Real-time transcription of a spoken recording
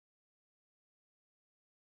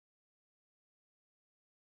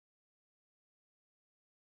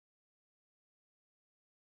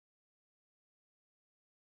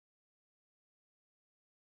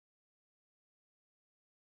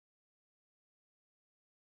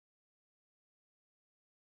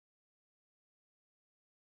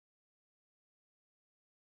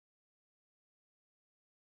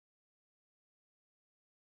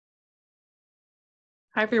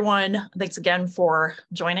Hi, everyone. Thanks again for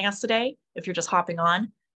joining us today. If you're just hopping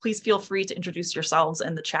on, please feel free to introduce yourselves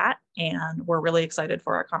in the chat, and we're really excited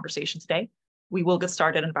for our conversation today. We will get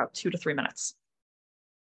started in about 2 to 3 minutes.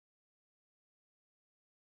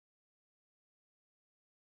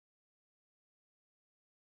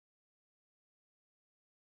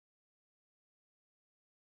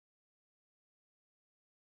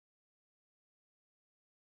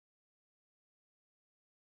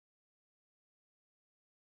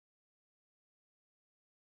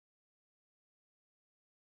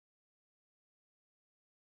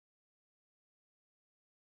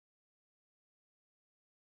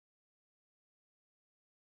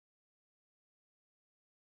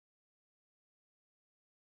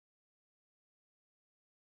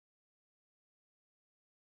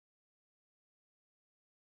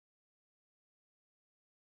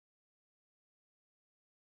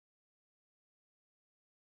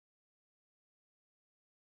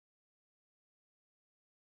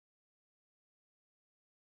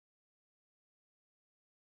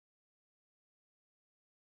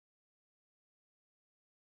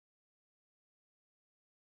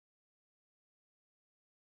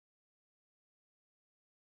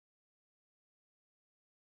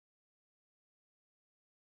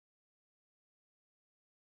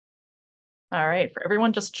 All right, for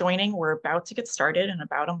everyone just joining, we're about to get started in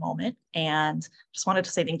about a moment, and just wanted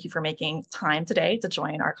to say thank you for making time today to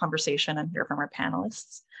join our conversation and hear from our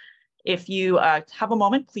panelists. If you have a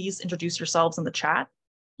moment, please introduce yourselves in the chat.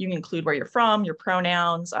 You can include where you're from, your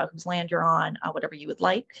pronouns, whose land you're on, whatever you would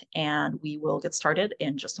like, and we will get started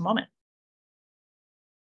in just a moment.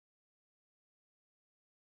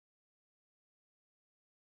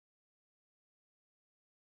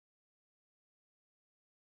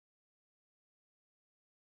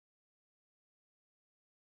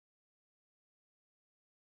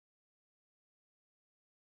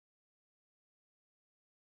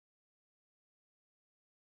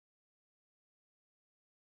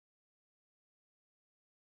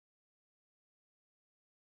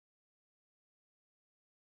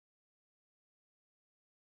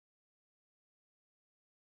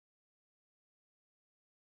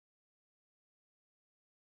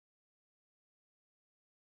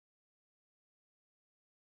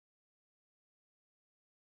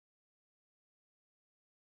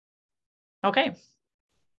 Okay,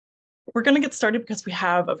 we're going to get started because we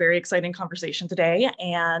have a very exciting conversation today,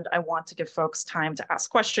 and I want to give folks time to ask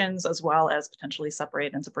questions as well as potentially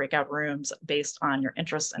separate into breakout rooms based on your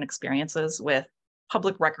interests and experiences with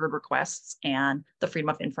public record requests and the Freedom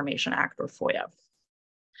of Information Act, or FOIA.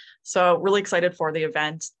 So really excited for the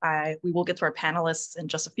event. We will get to our panelists in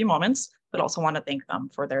just a few moments, but also want to thank them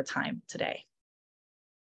for their time today.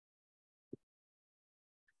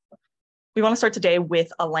 We want to start today with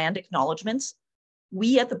a land acknowledgement.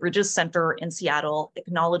 We at the Bridges Center in Seattle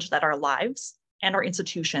acknowledge that our lives and our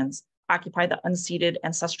institutions occupy the unceded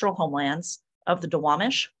ancestral homelands of the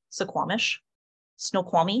Duwamish, Suquamish,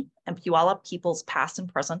 Snoqualmie, and Puyallup peoples past and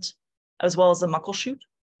present, as well as the Muckleshoot,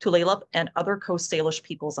 Tulalip, and other Coast Salish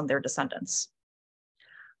peoples and their descendants.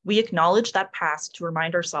 We acknowledge that past to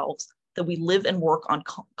remind ourselves that we live and work on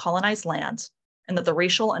colonized land and that the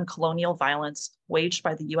racial and colonial violence waged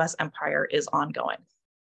by the US empire is ongoing.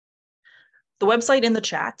 The website in the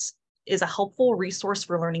chat is a helpful resource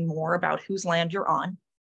for learning more about whose land you're on,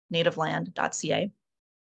 nativeland.ca.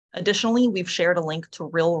 Additionally, we've shared a link to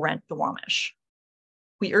Real Rent Duwamish.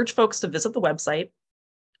 We urge folks to visit the website,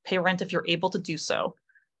 pay rent if you're able to do so,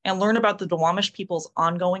 and learn about the Duwamish people's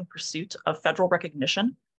ongoing pursuit of federal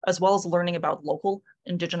recognition, as well as learning about local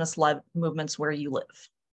Indigenous-led movements where you live.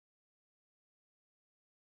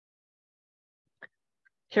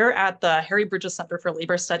 Here at the Harry Bridges Center for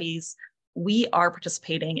Labor Studies, we are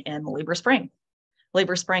participating in Labor Spring.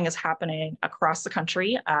 Labor Spring is happening across the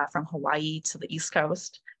country, from Hawaii to the East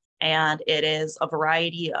Coast, and it is a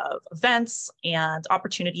variety of events and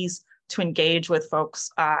opportunities to engage with folks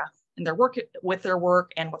in their work, with their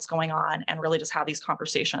work and what's going on, and really just have these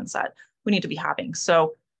conversations that we need to be having.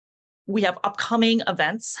 So we have upcoming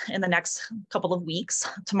events in the next couple of weeks.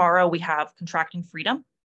 Tomorrow we have Contracting Freedom,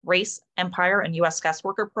 Race, Empire, and US Guest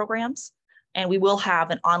Worker Programs. And we will have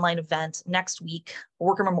an online event next week, the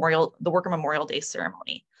Worker Memorial Day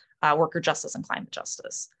ceremony, Worker Justice and Climate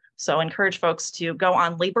Justice. So I encourage folks to go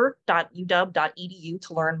on labor.uw.edu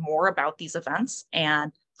to learn more about these events,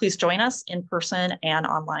 and please join us in person and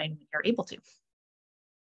online when you're able to.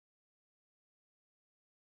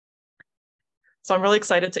 So I'm really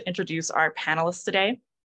excited to introduce our panelists today.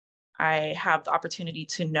 I have the opportunity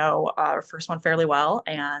to know our first one fairly well,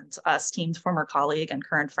 and esteemed former colleague and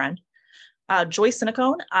current friend. Joyce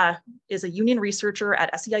Sinakhone is a union researcher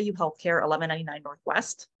at SEIU Healthcare 1199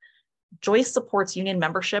 Northwest. Joyce supports union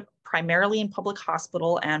membership primarily in public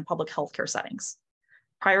hospital and public healthcare settings.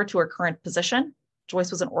 Prior to her current position,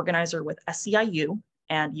 Joyce was an organizer with SEIU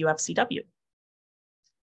and UFCW.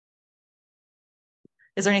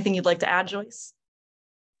 Is there anything you'd like to add, Joyce?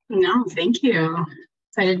 No, thank you.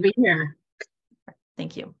 Excited to be here.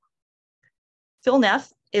 Thank you. Phil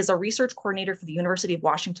Neff is a research coordinator for the University of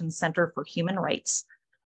Washington Center for Human Rights.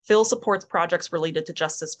 Phil supports projects related to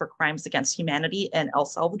justice for crimes against humanity in El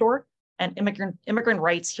Salvador and immigrant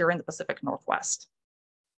rights here in the Pacific Northwest.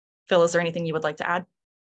 Phil, is there anything you would like to add?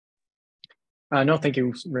 No, thank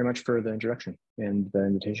you very much for the introduction and the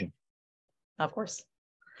invitation. Of course.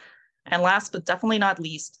 And last but definitely not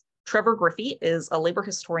least, Trevor Griffey is a labor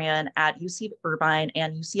historian at UC Irvine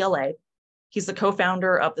and UCLA. He's the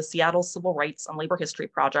co-founder of the Seattle Civil Rights and Labor History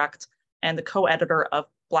Project and the co-editor of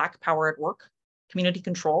Black Power at Work, Community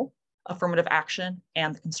Control, Affirmative Action,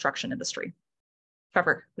 and the Construction Industry.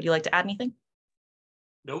 Trevor, would you like to add anything?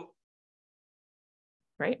 Nope.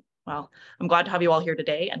 Great. Well, I'm glad to have you all here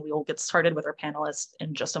today, and we will get started with our panelists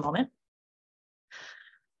in just a moment.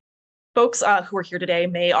 Folks who are here today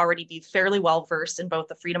may already be fairly well versed in both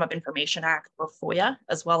the Freedom of Information Act, or FOIA,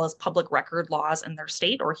 as well as public record laws in their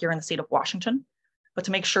state or here in the state of Washington. But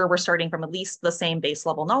to make sure we're starting from at least the same base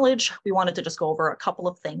level knowledge, we wanted to just go over a couple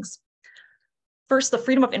of things. First, the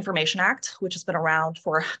Freedom of Information Act, which has been around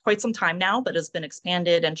for quite some time now, but has been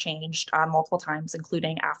expanded and changed multiple times,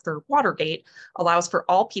 including after Watergate, allows for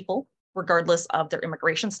all people, regardless of their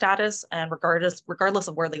immigration status and regardless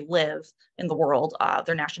of where they live in the world,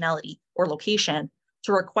 their nationality or location,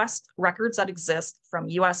 to request records that exist from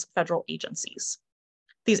US federal agencies.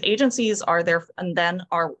 These agencies are there and then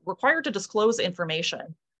are required to disclose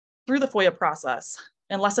information through the FOIA process,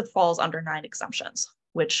 unless it falls under 9 exemptions,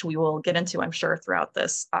 which we will get into, I'm sure, throughout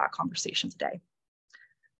this conversation today.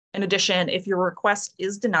 In addition, if your request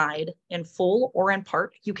is denied in full or in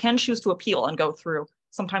part, you can choose to appeal and go through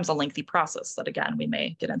sometimes a lengthy process that, again, we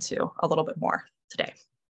may get into a little bit more today.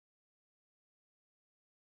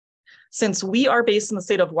 Since we are based in the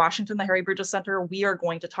state of Washington, the Harry Bridges Center, we are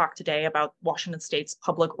going to talk today about Washington State's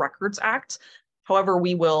Public Records Act. However,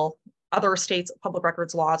 other states' public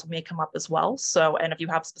records laws may come up as well. So, and if you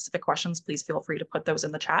have specific questions, please feel free to put those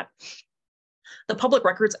in the chat. The Public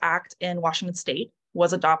Records Act in Washington State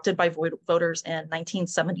was adopted by voters in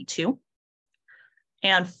 1972.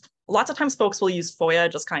 And lots of times folks will use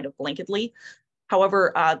FOIA just kind of blanketly.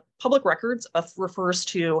 However, public records refers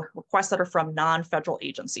to requests that are from non-federal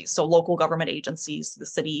agencies, so local government agencies, the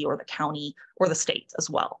city or the county or the state as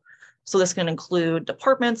well. So this can include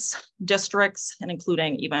departments, districts, and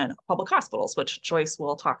including even public hospitals, which Joyce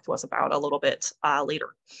will talk to us about a little bit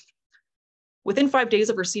later. Within 5 days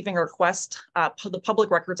of receiving a request, the Public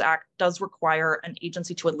Records Act does require an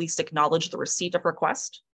agency to at least acknowledge the receipt of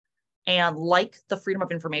request. And like the Freedom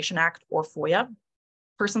of Information Act or FOIA,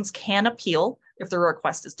 persons can appeal if their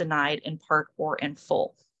request is denied in part or in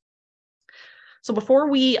full. So before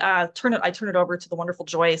we turn it over to the wonderful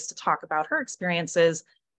Joyce to talk about her experiences,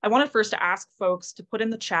 I wanted first to ask folks to put in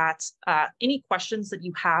the chat any questions that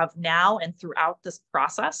you have now and throughout this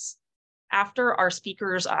process. After our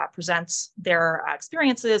speakers present their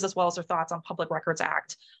experiences as well as their thoughts on Public Records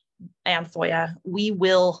Act and FOIA, we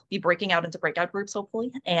will be breaking out into breakout groups,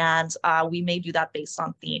 hopefully, and we may do that based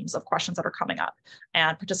on themes of questions that are coming up.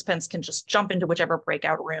 And participants can just jump into whichever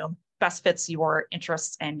breakout room best fits your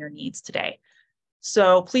interests and your needs today.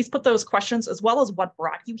 So please put those questions as well as what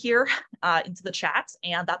brought you here into the chat,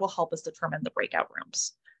 and that will help us determine the breakout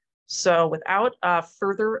rooms. So without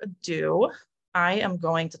further ado, I am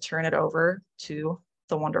going to turn it over to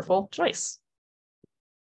the wonderful Joyce.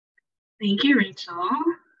 Thank you, Rachel.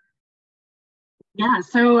 Yeah,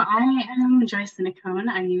 so I am Joyce Sinakhone.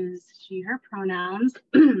 I use she, her pronouns,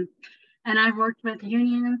 and I've worked with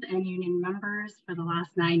unions and union members for the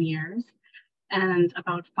last 9 years, and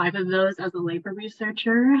about 5 of those as a labor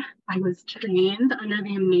researcher. I was trained under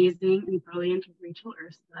the amazing and brilliant Rachel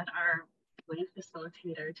Erstad, our link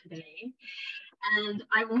facilitator today. And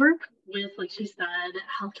I work with, like she said,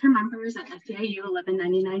 healthcare members at SEIU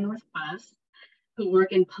 1199 Northwest, who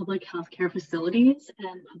work in public healthcare facilities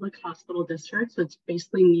and public hospital districts, which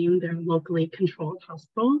basically mean they're locally controlled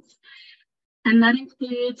hospitals. And that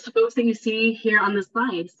includes folks that you see here on the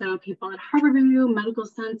slide. So people at Harborview Medical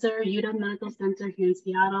Center, UW Medical Center here in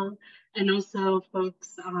Seattle, and also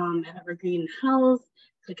folks at Evergreen Health,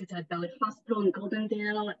 Clickett Valley Hospital in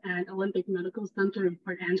Goldendale, and Olympic Medical Center in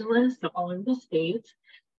Port Angeles, so all over the state.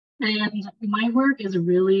 And my work is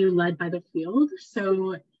really led by the field.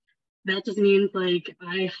 So That just means like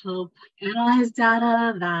I help analyze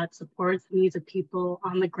data that supports the needs of people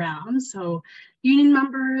on the ground. So union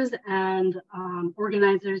members and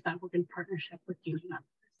organizers that work in partnership with union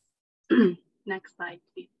members. Next slide,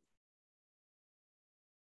 please.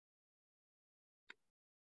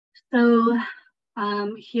 So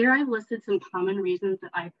here I've listed some common reasons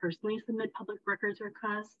that I personally submit public records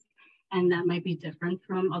requests, and that might be different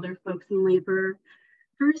from other folks in labor.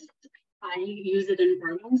 First, I use it in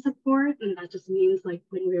bargaining support, and that just means like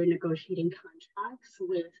when we're negotiating contracts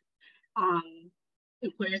with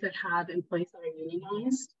employers that have employees that are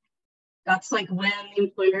unionized. That's like when the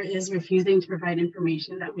employer is refusing to provide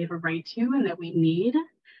information that we have a right to and that we need.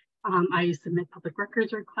 I submit public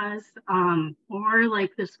records requests, or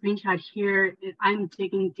like the screenshot here, I'm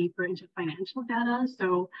digging deeper into financial data.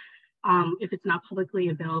 So if it's not publicly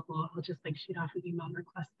available, I'll just like shoot off an email and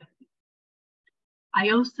request it.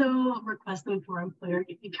 I also request them for employer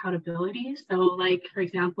accountability. So like, for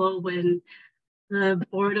example, when the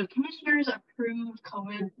Board of Commissioners approved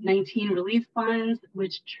COVID-19 relief funds,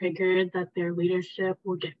 which triggered that their leadership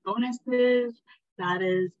will get bonuses, that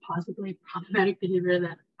is possibly problematic behavior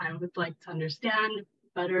that I would like to understand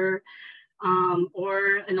better.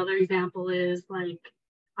 Or another example is like,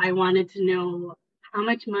 I wanted to know how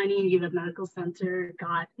much money the medical center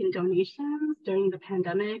got in donations during the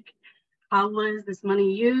pandemic. How was this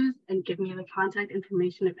money used? And give me the contact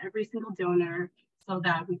information of every single donor so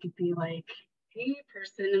that we could be like, hey,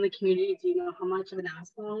 person in the community, do you know how much of an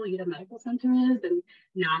asshole the medical center is? And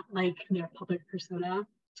not like their public persona.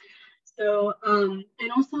 So,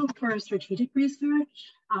 and also for strategic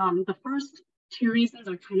research, the first two reasons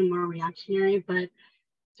are kind of more reactionary, but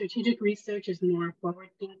strategic research is more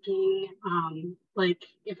forward thinking. Like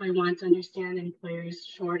if I want to understand employers'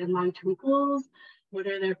 short and long-term goals, what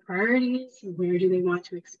are their priorities? Where do they want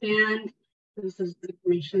to expand? This is the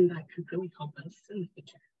information that could really help us in the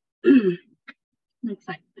future. Next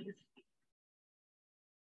slide, please.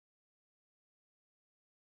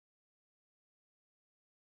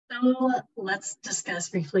 So let's discuss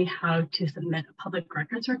briefly how to submit a public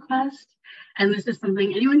records request. And this is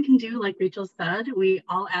something anyone can do, like Rachel said. We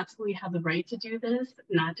all absolutely have the right to do this,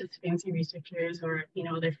 not just fancy researchers or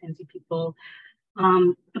other fancy people.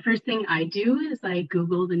 The first thing I do is I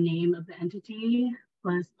Google the name of the entity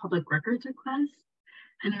plus public records request,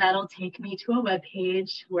 and that'll take me to a web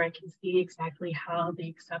page where I can see exactly how they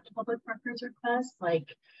accept public records requests,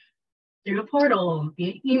 like through a portal,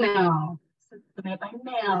 via email, submit by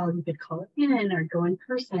mail, you could call it in or go in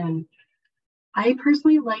person. I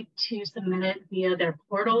personally like to submit it via their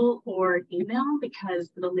portal or email because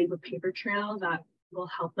it'll leave a paper trail that will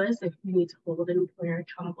help us if we need to hold an employer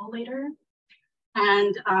accountable later.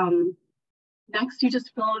 And next, you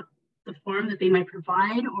just fill out the form that they might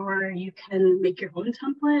provide, or you can make your own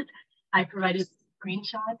template. I provided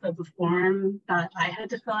screenshots of the form that I had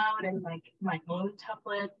to fill out and like my own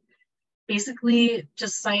template. Basically,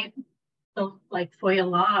 just cite the like FOIA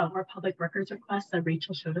law or public records requests that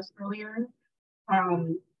Rachel showed us earlier.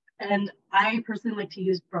 And I personally like to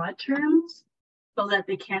use broad terms so that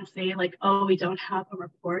they can't say like, oh, we don't have a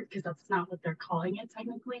report, because that's not what they're calling it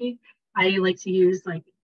technically. I like to use like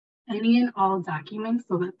any and all documents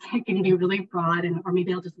so that it can be really broad, and or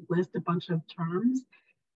maybe I'll just list a bunch of terms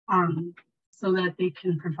so that they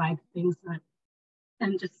can provide things that,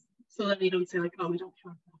 and just so that they don't say like, oh, we don't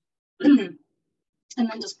have that. And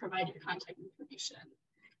then just provide your contact information.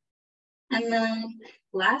 And then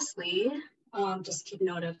lastly, just keep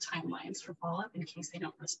note of timelines for follow-up in case they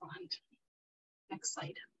don't respond. Next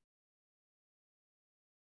slide.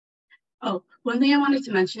 Oh, one thing I wanted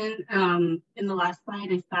to mention in the last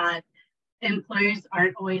slide is that employers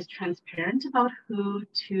aren't always transparent about who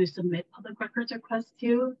to submit public records requests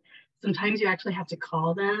to. Sometimes you actually have to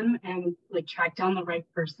call them and like track down the right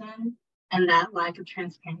person. And that lack of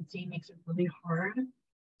transparency makes it really hard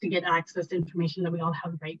to get access to information that we all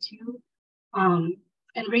have a right to.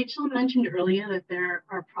 And Rachel mentioned earlier that there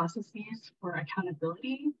are processes for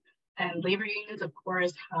accountability, and labor unions, of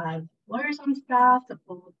course, have lawyers on staff to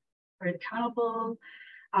hold accountable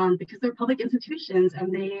because they're public institutions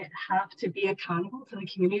and they have to be accountable to the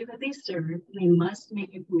community that they serve. And they must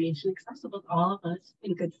make information accessible to all of us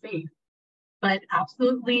in good faith. But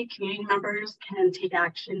absolutely, community members can take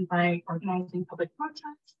action by organizing public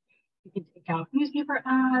protests. You can take out newspaper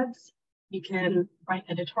ads. You can write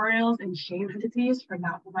editorials and shame entities for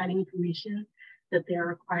not providing information that they're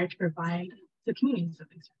required to provide to communities that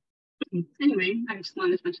they serve. Anyway, I just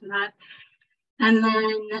wanted to mention that. And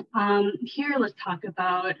then here, let's talk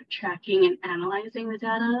about tracking and analyzing the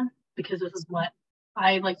data, because this is what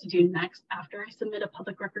I like to do next after I submit a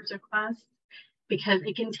public records request. because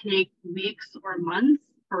it can take weeks or months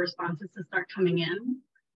for responses to start coming in.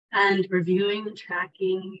 And reviewing,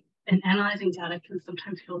 tracking, and analyzing data can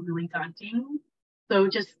sometimes feel really daunting. So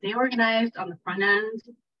just stay organized on the front end,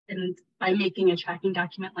 and by making a tracking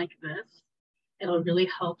document like this, it'll really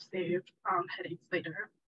help save headaches later.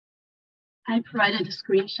 I provided a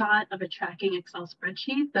screenshot of a tracking Excel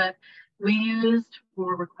spreadsheet that we used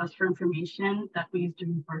for requests for information that we used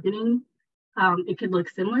during bargaining. It could look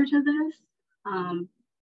similar to this,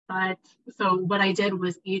 but so what I did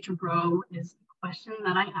was each row is the question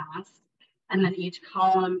that I asked, and then each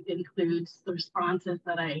column includes the responses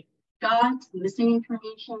that I got, missing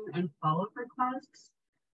information, and follow-up requests.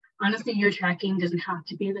 Honestly, your tracking doesn't have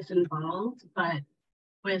to be this involved, but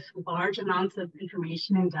with large amounts of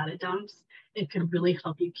information and data dumps, it could really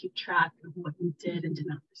help you keep track of what you did and did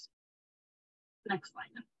not receive. Next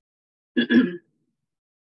slide.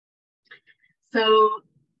 So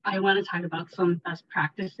I want to talk about some best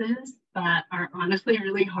practices that are honestly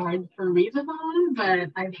really hard for me to follow, but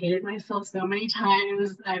I've hated myself so many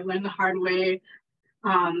times. I learned the hard way,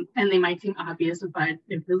 and they might seem obvious, but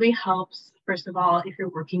it really helps, first of all, if you're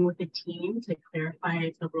working with a team, to clarify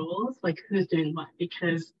the roles, like who's doing what,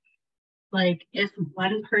 because like if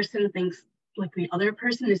one person thinks like the other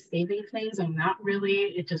person is saving things and not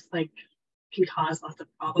really, it just like can cause lots of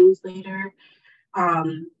problems later.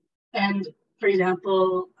 And for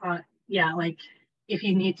example, yeah, like if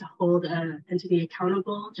you need to hold an entity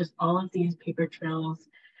accountable, just all of these paper trails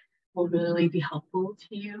will really be helpful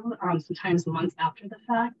to you, sometimes months after the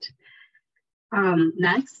fact.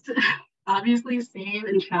 Next, obviously save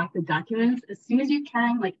and track the documents as soon as you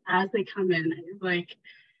can, like as they come in. Like,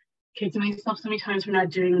 kicked myself so many times for not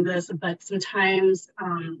doing this, but sometimes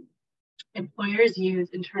employers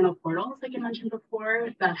use internal portals, like I mentioned before,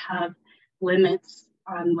 that have limits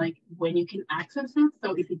on like when you can access it.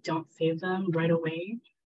 So if you don't save them right away,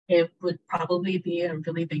 it would probably be a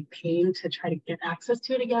really big pain to try to get access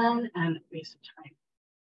to it again and waste of time.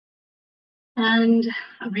 And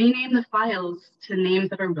rename the files to names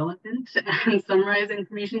that are relevant and summarize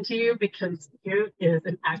information to you, because here is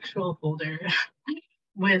an actual folder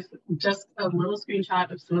with just a little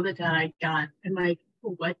screenshot of some of the data I got. And like,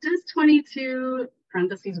 what does 22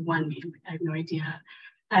 parentheses 1 mean? I have no idea.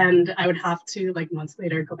 And I would have to like months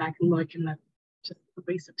later go back and look, and that's just a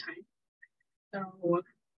waste of time. So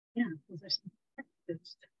yeah, those are some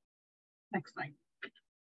practices. Next slide.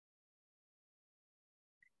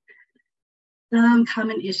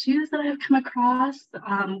 Common issues that I've come across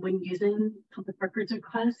when using public records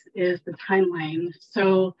requests is the timeline.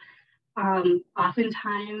 So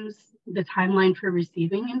oftentimes the timeline for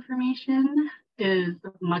receiving information is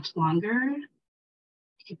much longer.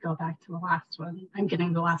 You could go back to the last one. I'm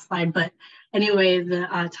getting the last slide, but anyway, the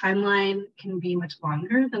timeline can be much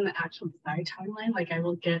longer than the actual desired timeline. Like I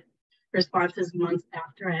will get responses months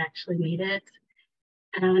after I actually need it.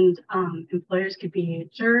 And employers could be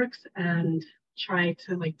jerks and try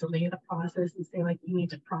to like delay the process and say like, you need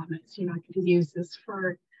to promise, you're not going to use this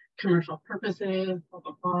for commercial purposes, blah,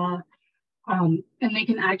 blah, blah. And they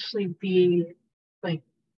can actually be like,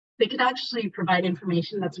 they could actually provide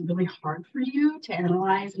information that's really hard for you to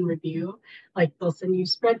analyze and review. Like they'll send you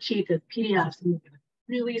spreadsheets as PDFs and make it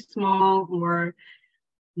really small, or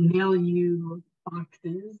mail you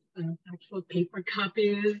boxes of actual paper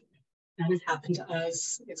copies. That has happened to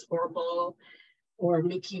us. It's horrible. Or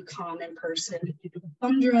make you come in person to pick up a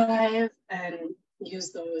thumb drive and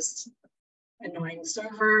use those annoying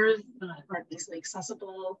servers that aren't easily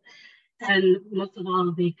accessible. And most of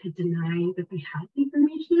all, they could deny that they have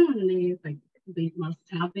information, and they must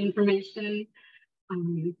have the information.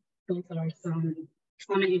 Those are some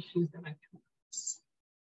common issues that I've come across.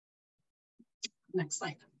 Next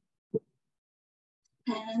slide.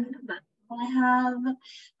 And that's all I have.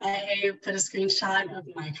 I put a screenshot of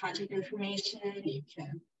my contact information. You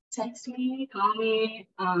can text me, call me,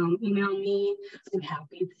 email me. I'm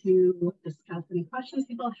happy to discuss any questions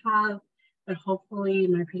people have. But hopefully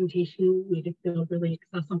my presentation made it feel really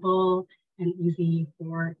accessible and easy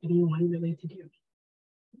for anyone really to do.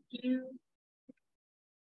 Thank you.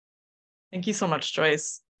 Thank you so much,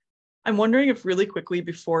 Joyce. I'm wondering if really quickly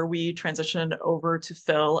before we transition over to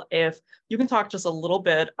Phil, if you can talk just a little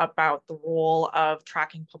bit about the role of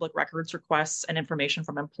tracking public records requests and information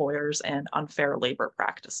from employers and unfair labor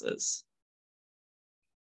practices.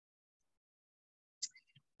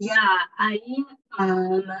 Yeah,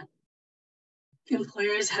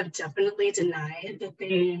 employers have definitely denied that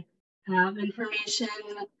they have information.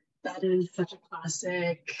 That is such a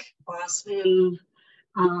classic boss move.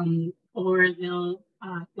 Or they'll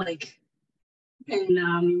like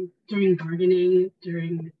during bargaining,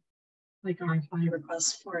 during like our FOIA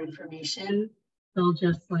requests for information, they'll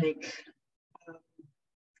just like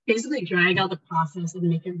basically drag out the process and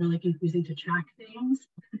make it really confusing to track things.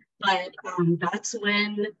 But that's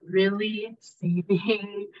when really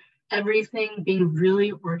saving everything, being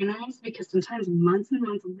really organized, because sometimes months and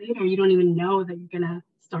months later, you don't even know that you're gonna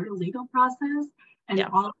start a legal process, and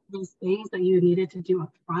all of those things that you needed to do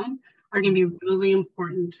up front are gonna be really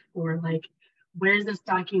important for like, where's this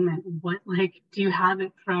document? What, like, do you have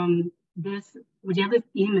it from this? Would you have this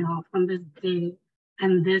email from this date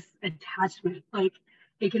and this attachment? Like,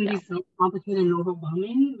 it can be so complicated and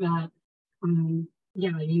overwhelming that,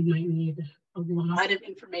 yeah, you might need a lot of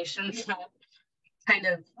information that kind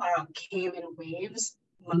of came in waves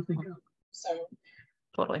months ago. So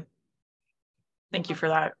totally. Thank you for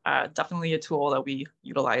that. Definitely a tool that we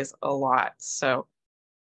utilize a lot. So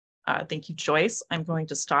thank you, Joyce. I'm going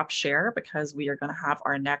to stop share because we are going to have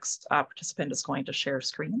our next participant is going to share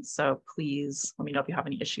screen. So please let me know if you have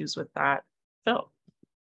any issues with that, Phil.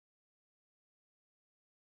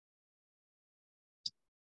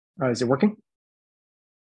 Is it working?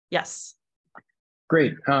 Yes.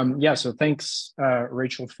 Great. Yeah, so thanks,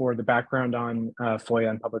 Rachel, for the background on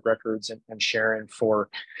FOIA and public records, and Sharon for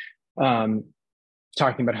talking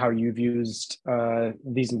about how you've used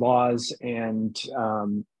these laws and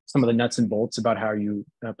some of the nuts and bolts about how you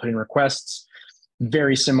put in requests.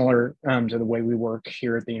 Very similar to the way we work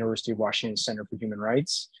here at the University of Washington Center for Human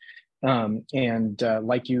Rights. And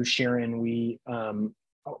like you, Sharon, we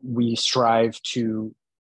strive to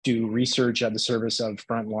do research at the service of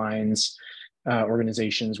frontlines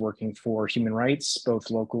organizations working for human rights, both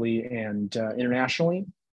locally and internationally.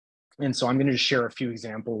 And so I'm going to just share a few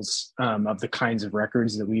examples of the kinds of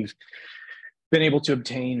records that we've been able to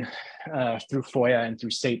obtain through FOIA and through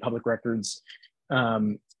state public records.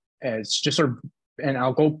 As just sort of, and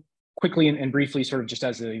I'll go quickly and briefly sort of just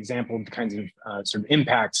as an example of the kinds of sort of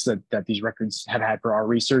impacts that these records have had for our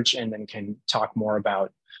research, and then can talk more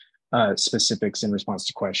about specifics in response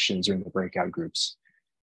to questions or in the breakout groups.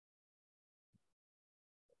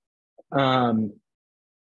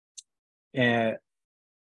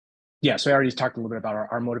 Yeah, so I already talked a little bit about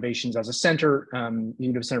our motivations as a center. The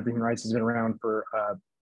University Center for Human Rights has been around for a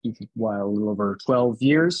little over 12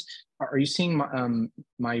 years. Are you seeing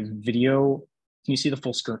my video? Can you see the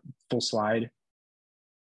full slide?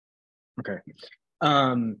 Okay. We've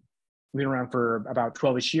been around for about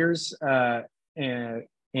 12-ish years, and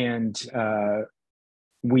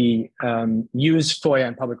we use FOIA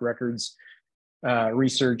and public records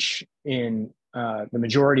research in the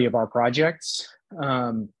majority of our projects,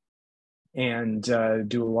 and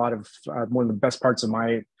do a lot of, one of the best parts of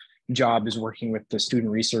my job is working with the student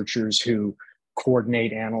researchers who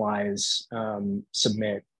coordinate, analyze,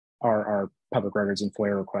 submit our public records and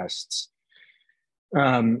FOIA requests.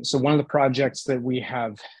 So one of the projects that we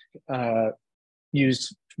have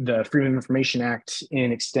used the Freedom of Information Act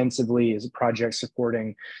in extensively is a project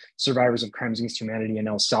supporting survivors of crimes against humanity in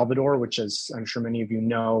El Salvador, which, as I'm sure many of you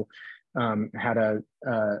know, there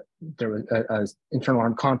was an internal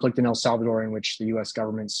armed conflict in El Salvador in which the U.S.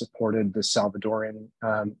 government supported the Salvadoran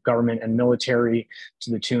government and military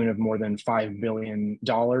to the tune of more than $5 billion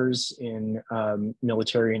in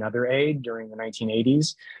military and other aid during the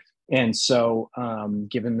 1980s. And so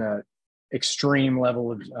given the extreme level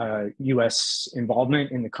of U.S.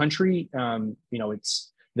 involvement in the country,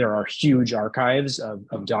 there are huge archives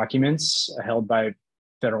of documents held by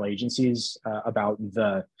federal agencies about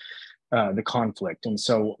the conflict. And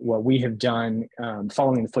so what we have done,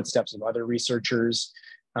 following the footsteps of other researchers,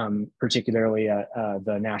 particularly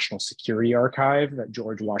the National Security Archive at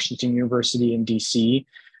George Washington University in DC,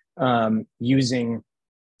 using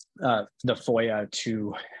the FOIA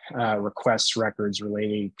to request records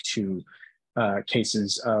relating to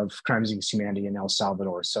cases of crimes against humanity in El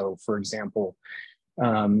Salvador. So, for example,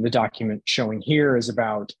 the document showing here is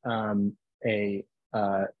about a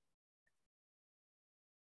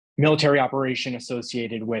military operation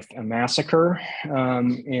associated with a massacre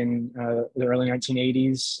in the early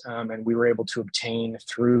 1980s, and we were able to obtain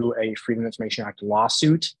through a Freedom of Information Act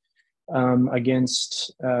lawsuit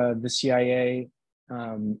against the CIA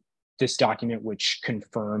this document, which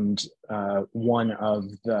confirmed one of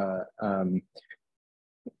the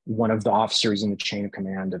officers in the chain of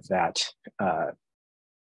command of that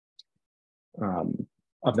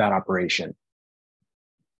operation.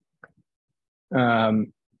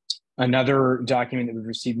 Another document that we've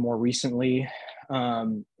received more recently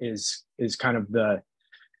is kind of the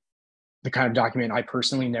the kind of document I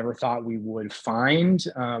personally never thought we would find,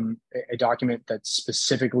 a document that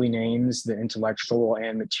specifically names the intellectual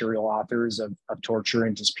and material authors of torture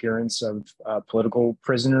and disappearance of political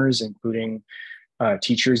prisoners, including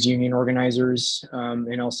teachers union organizers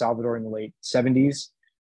in El Salvador in the late 70s.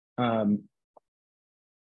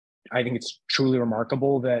 I think it's truly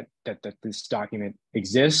remarkable that this document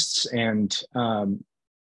exists, and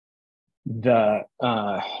the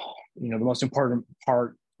most important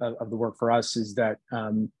part of the work for us is that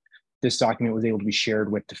this document was able to be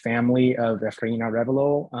shared with the family of Efraín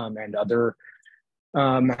Arevalo and others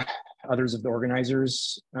of the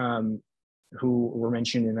organizers who were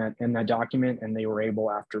mentioned in that document, and they were able,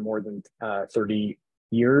 after more than 30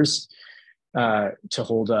 years, to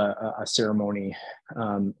hold a ceremony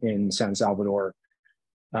in San Salvador,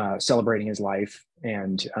 celebrating his life,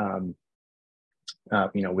 and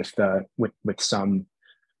with some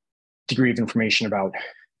degree of information about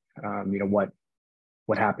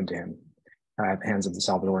what happened to him at the hands of the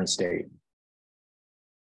Salvadoran state.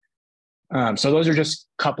 So those are just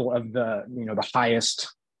a couple of the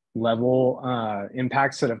highest level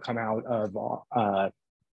impacts that have come out of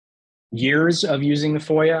years of using the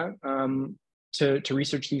FOIA to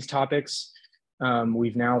research these topics.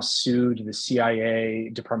 We've now sued the CIA,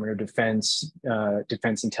 Department of Defense,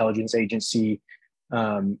 Defense Intelligence Agency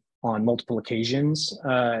on multiple occasions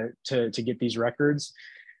to get these records.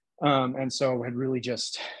 And so I'd really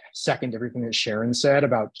just second everything that Sharon said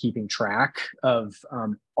about keeping track of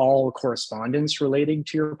all correspondence relating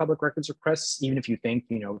to your public records requests, even if you think,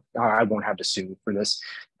 I won't have to sue for this.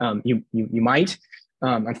 You might.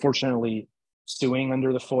 Unfortunately, suing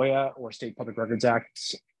under the FOIA or State Public Records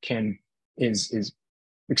Act is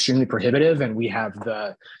extremely prohibitive, and we have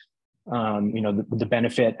the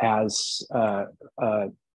benefit as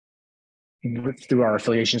through our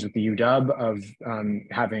affiliations with the UW of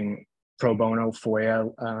having pro bono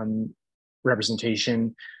FOIA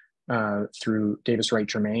representation through Davis Wright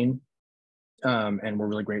Germain. And we're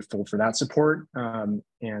really grateful for that support.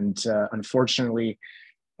 Unfortunately,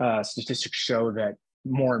 statistics show that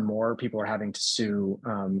more and more people are having to sue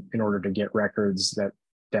in order to get records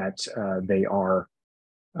that they are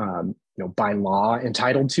by law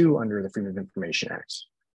entitled to under the Freedom of Information Act.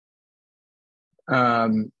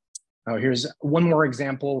 Here's one more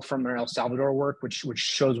example from our El Salvador work, which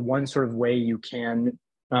shows one sort of way you can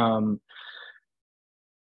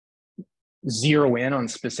zero in on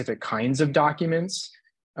specific kinds of documents.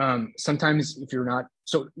 Sometimes if you're not,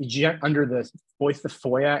 under both the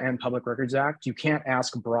FOIA and Public Records Act, you can't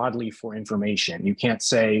ask broadly for information. You can't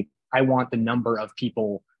say, I want the number of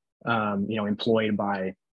people employed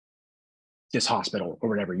by this hospital or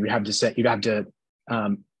whatever. You'd have to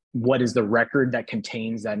what is the record that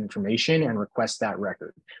contains that information and request that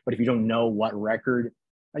record. But if you don't know what record,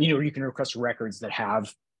 you can request records that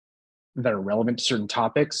are relevant to certain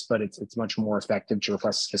topics, but it's much more effective to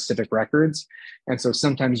request specific records. And so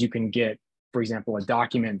sometimes you can get, for example, a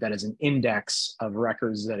document that is an index of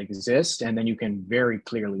records that exist, and then you can very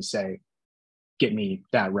clearly say, get me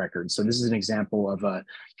that record. So this is an example of an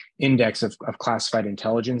index of classified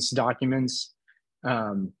intelligence documents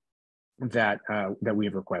that we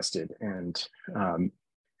have requested, and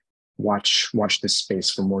watch this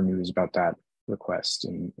space for more news about that request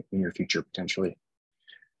in the near future, potentially.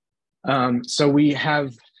 So we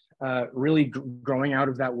have really growing out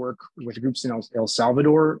of that work with groups in El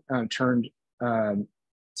Salvador, turned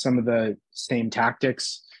some of the same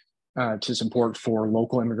tactics to support for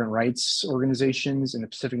local immigrant rights organizations in the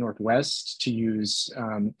Pacific Northwest to use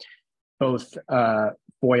both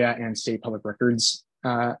FOIA and State Public Records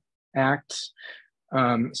Act.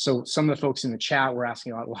 So some of the folks in the chat were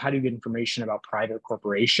asking about, well, how do you get information about private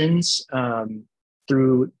corporations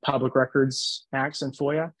through Public Records Acts and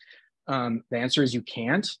FOIA? The answer is you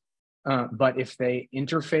can't, but if they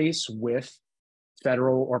interface with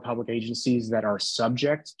federal or public agencies that are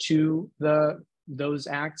subject to those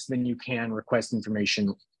acts, then you can request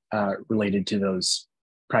information related to those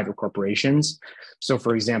private corporations. So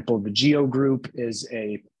for example, the GEO Group is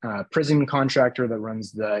a prison contractor that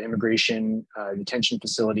runs the immigration detention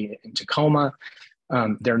facility in Tacoma.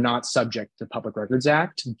 They're not subject to the Public Records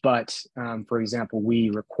Act, but for example, we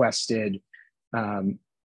requested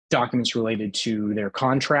documents related to their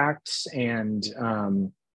contracts and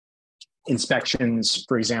inspections,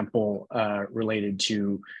 for example, related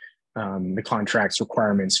to the contract's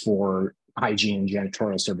requirements for hygiene and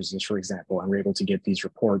janitorial services, for example, and we're able to get these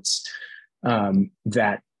reports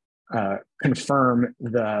that confirm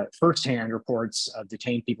the firsthand reports of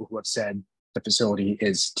detained people who have said the facility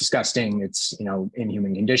is disgusting, it's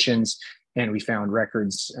inhuman conditions, and we found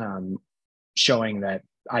records showing that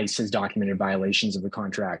ICE has documented violations of the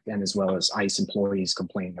contract, and as well as ICE employees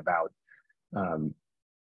complaining about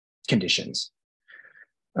conditions.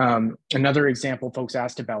 Another example, folks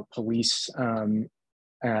asked about police.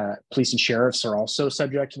 Police and sheriffs are also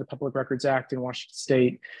subject to the Public Records Act in Washington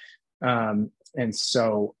State. And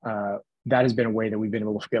so that has been a way that we've been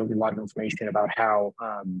able to get a lot of information about how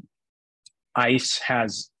ICE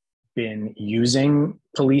has been using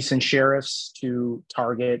police and sheriffs to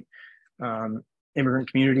target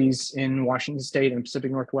immigrant communities in Washington State and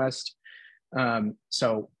Pacific Northwest.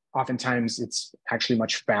 So oftentimes it's actually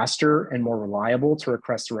much faster and more reliable to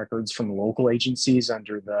request the records from local agencies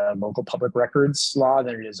under the local public records law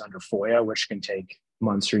than it is under FOIA, which can take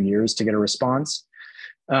months or years to get a response.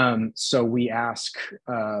 So we ask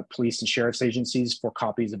police and sheriff's agencies for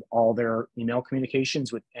copies of all their email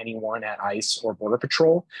communications with anyone at ICE or Border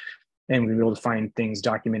Patrol. And we'll be able to find things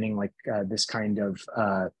documenting like this kind of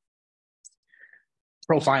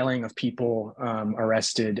profiling of people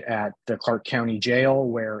arrested at the Clark County Jail,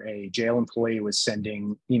 where a jail employee was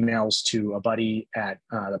sending emails to a buddy at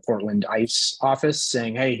the Portland ICE office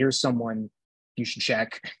saying, hey, here's someone you should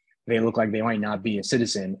check. They look like they might not be a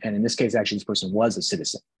citizen. And in this case, actually, this person was a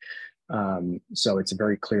citizen. So it's a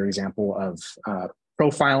very clear example of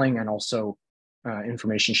profiling and also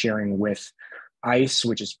information sharing with ICE,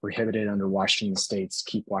 which is prohibited under Washington State's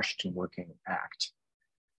Keep Washington Working Act.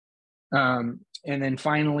 And then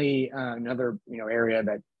finally, another area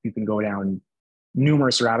that you can go down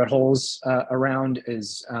numerous rabbit holes around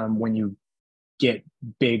is when you get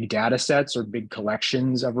big data sets or big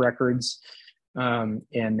collections of records, and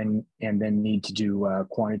then need to do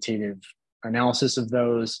quantitative analysis of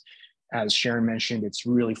those. As Sharon mentioned, it's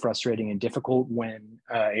really frustrating and difficult when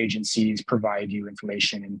agencies provide you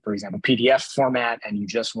information in, for example, PDF format, and you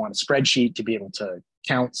just want a spreadsheet to be able to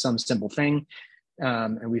count some simple thing.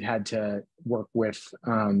 And we've had to work with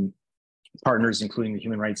partners, including the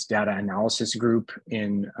Human Rights Data Analysis Group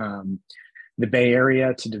in the Bay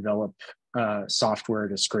Area, to develop software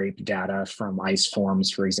to scrape data from ICE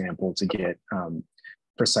forms, for example, to get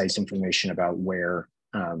precise information about where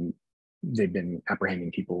they've been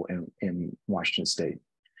apprehending people in Washington State.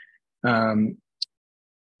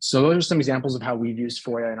 So those are some examples of how we've used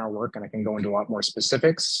FOIA in our work, and I can go into a lot more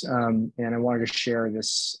specifics. And I wanted to share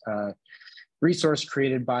this resource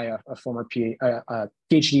created by a former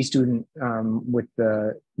PhD student with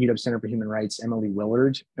the UW Center for Human Rights, Emily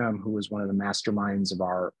Willard, who was one of the masterminds of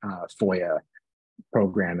our FOIA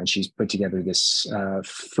program. And she's put together this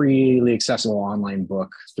freely accessible online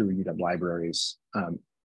book through UW libraries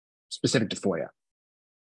specific to FOIA.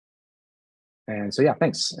 And so, yeah,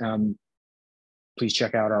 thanks. Please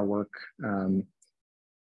check out our work and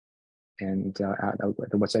at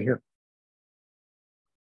the website here.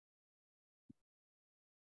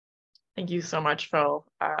 Thank you so much, Phil,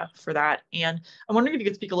 for that. And I'm wondering if you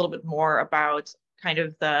could speak a little bit more about kind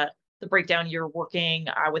of the breakdown. You're working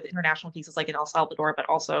with international cases like in El Salvador, but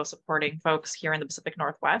also supporting folks here in the Pacific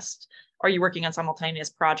Northwest. Are you working on simultaneous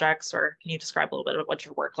projects, or can you describe a little bit of what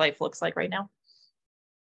your work life looks like right now?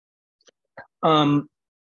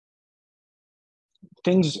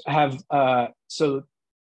 Things have, so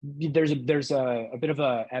there's a bit of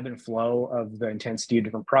a ebb and flow of the intensity of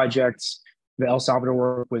different projects. The El Salvador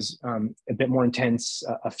work was a bit more intense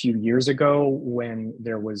a few years ago when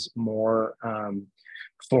there was more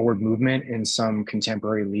forward movement in some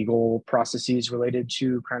contemporary legal processes related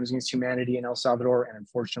to crimes against humanity in El Salvador. And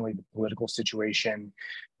unfortunately, the political situation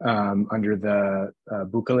under the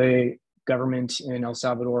Bukele government in El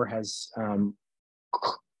Salvador has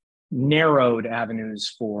narrowed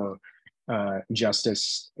avenues for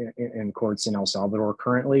justice in courts in El Salvador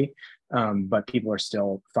currently, but people are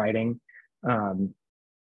still fighting. And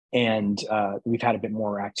we've had a bit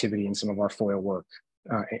more activity in some of our FOIA work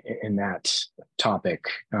in that topic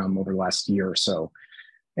over the last year or so.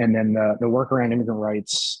 And then the work around immigrant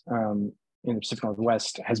rights in the Pacific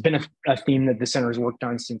Northwest has been a theme that the center has worked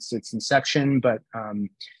on since its inception, but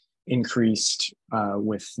increased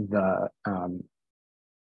with the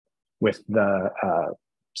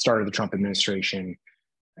start of the Trump administration,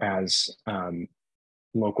 as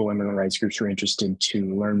local immigrant rights groups were interested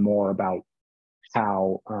to learn more about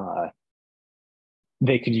how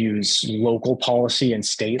they could use local policy and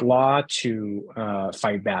state law to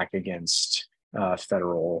fight back against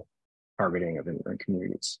federal targeting of immigrant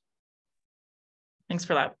communities. Thanks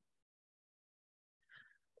for that.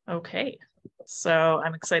 Okay, so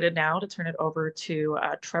I'm excited now to turn it over to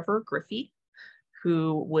Trevor Griffey,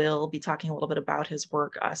 who will be talking a little bit about his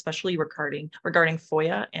work, especially regarding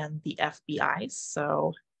FOIA and the FBI.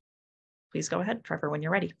 So please go ahead, Trevor, when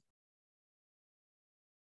you're ready.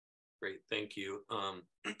 Great, thank you.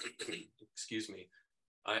 Excuse me.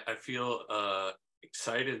 I feel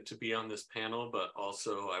excited to be on this panel, but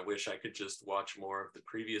also I wish I could just watch more of the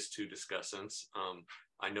previous two discussants.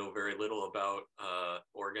 I know very little about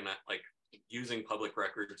using public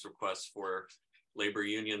records requests for labor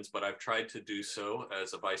unions, but I've tried to do so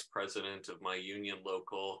as a vice president of my union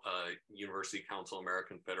local University Council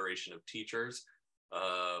American Federation of Teachers.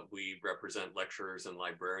 We represent lecturers and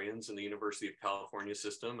librarians in the University of California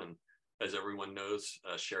system, and as everyone knows,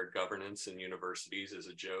 shared governance in universities is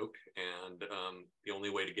a joke, and the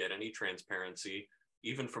only way to get any transparency,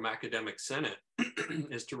 even from academic senate,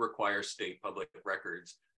 is to require state public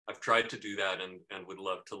records. I've tried to do that and would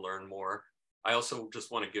love to learn more. I also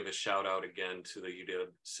just want to give a shout out again to the UW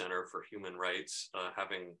Center for Human Rights,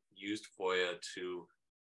 having used FOIA to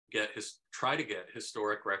try to get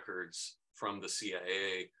historic records from the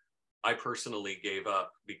CIA. I personally gave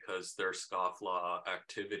up because their scofflaw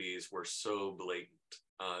activities were so blatant,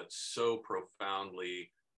 so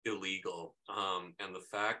profoundly illegal. And the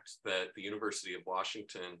fact that the University of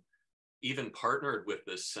Washington even partnered with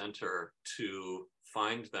this center to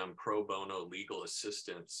find them pro bono legal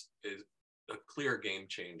assistance is a clear game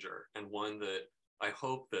changer, and one that I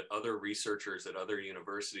hope that other researchers at other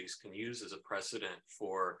universities can use as a precedent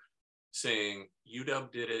for saying,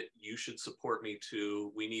 UW did it, you should support me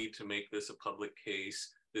too. We need to make this a public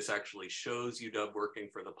case. This actually shows UW working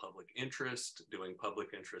for the public interest, doing public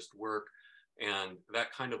interest work. And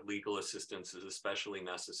that kind of legal assistance is especially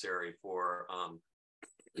necessary for,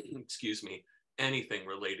 excuse me, anything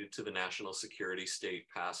related to the national security state,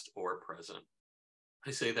 past or present.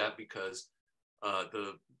 I say that because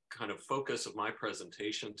the kind of focus of my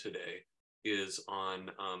presentation today is on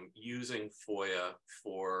using FOIA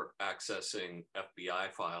for accessing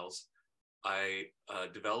FBI files. I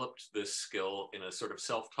developed this skill in a sort of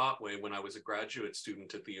self-taught way when I was a graduate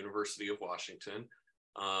student at the University of Washington.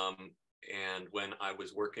 And when I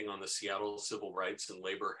was working on the Seattle Civil Rights and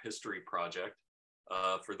Labor History Project.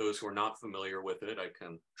 For those who are not familiar with it, I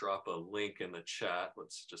can drop a link in the chat.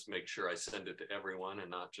 Let's just make sure I send it to everyone and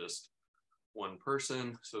not just one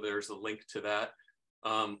person. So there's a link to that.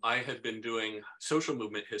 I had been doing social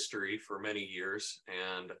movement history for many years,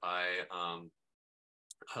 and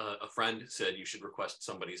a friend said you should request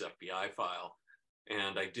somebody's FBI file.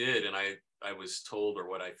 And I did, and I was told, or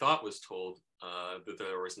what I thought was told, that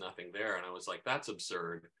there was nothing there. And I was like, that's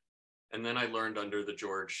absurd. And then I learned under the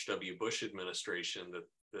George W. Bush administration that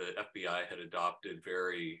the FBI had adopted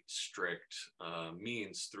very strict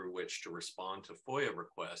means through which to respond to FOIA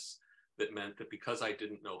requests. That meant that because I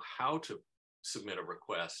didn't know how to submit a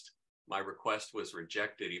request, my request was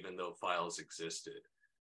rejected even though files existed.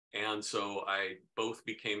 And so I both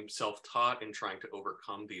became self-taught in trying to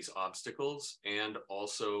overcome these obstacles, and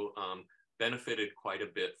also benefited quite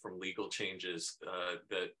a bit from legal changes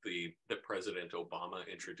that President Obama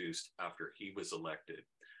introduced after he was elected.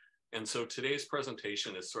 And so today's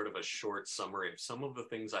presentation is sort of a short summary of some of the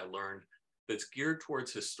things I learned that's geared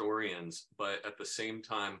towards historians, but at the same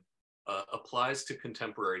time applies to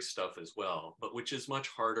contemporary stuff as well, but which is much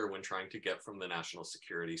harder when trying to get from the national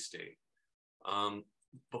security state.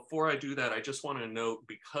 Before I do that, I just want to note,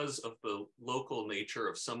 because of the local nature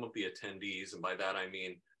of some of the attendees, and by that I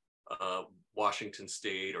mean Washington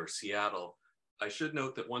State or Seattle, I should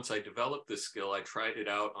note that once I developed this skill, I tried it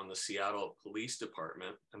out on the Seattle Police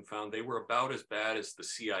Department and found they were about as bad as the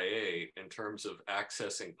CIA in terms of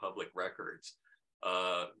accessing public records,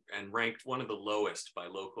 and ranked one of the lowest by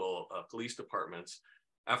local police departments.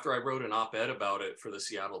 After I wrote an op-ed about it for the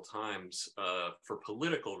Seattle Times for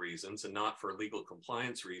political reasons and not for legal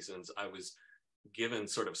compliance reasons, I was given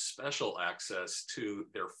sort of special access to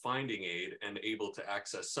their finding aid and able to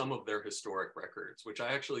access some of their historic records, which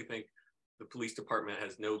I actually think the police department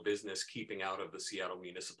has no business keeping out of the Seattle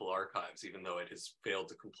Municipal Archives, even though it has failed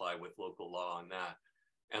to comply with local law on that.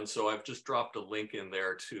 And so I've just dropped a link in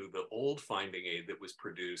there to the old finding aid that was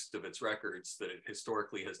produced of its records that it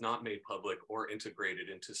historically has not made public or integrated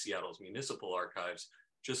into Seattle's municipal archives,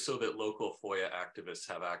 just so that local FOIA activists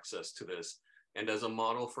have access to this, and as a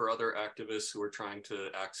model for other activists who are trying to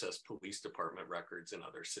access police department records in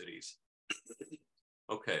other cities.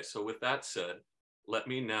 Okay, so with that said, let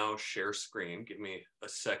me now share screen. Give me a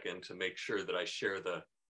second to make sure that I share the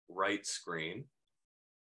right screen.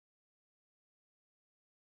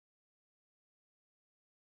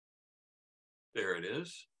 There it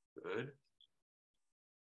is, good.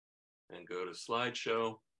 And go to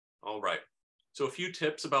slideshow. All right, so a few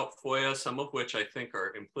tips about FOIA, some of which I think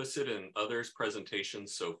are implicit in others'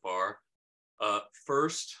 presentations so far.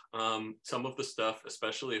 First, some of the stuff,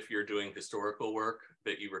 especially if you're doing historical work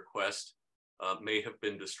that you request, may have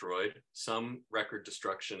been destroyed. Some record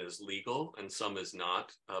destruction is legal and some is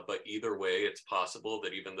not, but either way, it's possible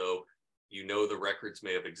that even though you know the records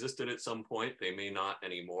may have existed at some point, they may not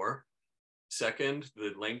anymore. Second,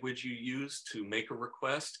 the language you use to make a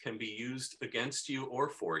request can be used against you or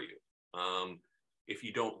for you. If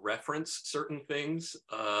you don't reference certain things,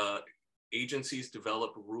 agencies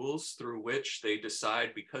develop rules through which they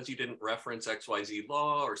decide, because you didn't reference XYZ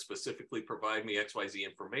law or specifically provide me XYZ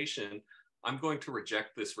information, I'm going to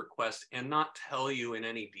reject this request and not tell you in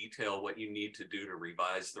any detail what you need to do to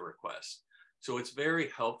revise the request. So it's very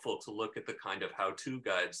helpful to look at the kind of how-to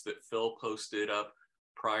guides that Phil posted up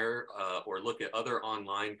prior, or look at other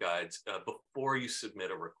online guides before you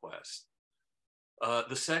submit a request.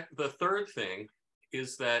 The third thing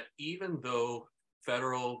is that even though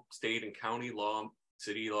federal, state, and county law,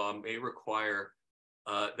 city law may require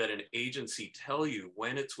that an agency tell you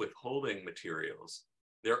when it's withholding materials,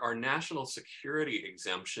 there are national security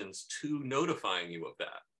exemptions to notifying you of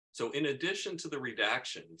that. So in addition to the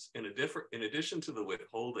redactions, in addition to the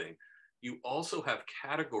withholding, you also have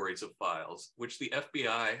categories of files, which the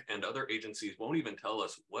FBI and other agencies won't even tell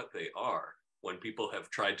us what they are when people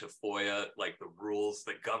have tried to FOIA, like the rules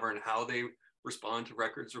that govern how they respond to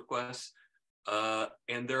records requests.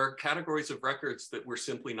 And there are categories of records that we're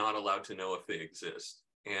simply not allowed to know if they exist.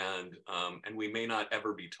 And we may not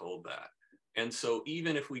ever be told that. And so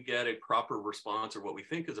even if we get a proper response, or what we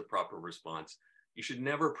think is a proper response, you should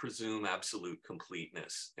never presume absolute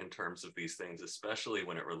completeness in terms of these things, especially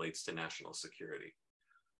when it relates to national security.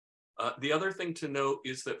 The other thing to note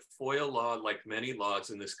is that FOIA law, like many laws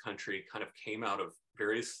in this country, kind of came out of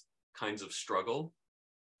various kinds of struggle,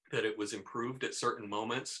 that it was improved at certain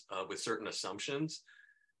moments with certain assumptions,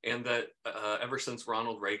 and that ever since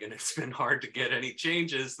Ronald Reagan, it's been hard to get any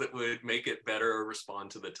changes that would make it better or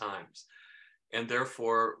respond to the times. And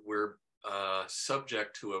therefore, we're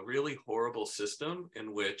subject to a really horrible system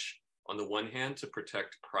in which, on the one hand, to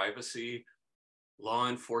protect privacy, law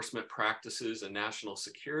enforcement practices, and national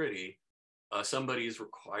security, somebody is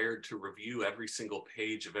required to review every single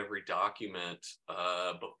page of every document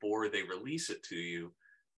before they release it to you.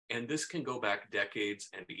 And this can go back decades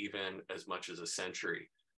and even as much as a century.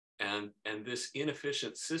 And this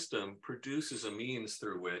inefficient system produces a means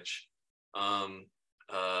through which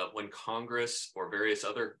when Congress or various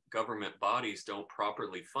other government bodies don't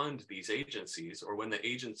properly fund these agencies, or when the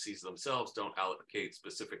agencies themselves don't allocate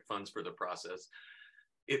specific funds for the process,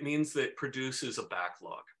 it means that it produces a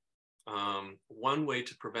backlog. One way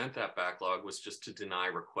to prevent that backlog was just to deny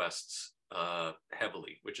requests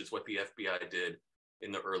heavily, which is what the FBI did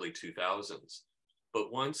in the early 2000s.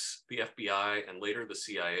 But once the FBI and later the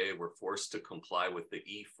CIA were forced to comply with the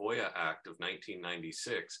FOIA Act of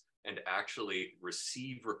 1996 and actually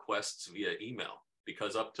receive requests via email,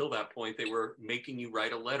 because up till that point, they were making you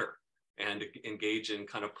write a letter and engage in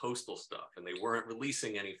kind of postal stuff, and they weren't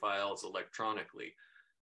releasing any files electronically.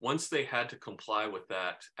 Once they had to comply with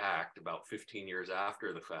that act about 15 years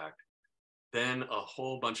after the fact, then a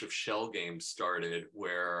whole bunch of shell games started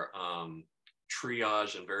where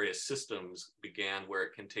triage and various systems began, where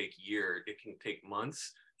it can take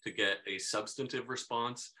months to get a substantive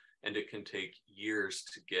response, and it can take years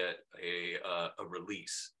to get a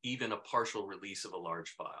release, even a partial release of a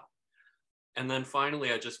large file. And then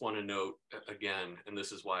finally, I just want to note again, and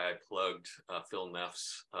this is why I plugged Phil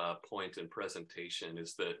Neff's point in presentation,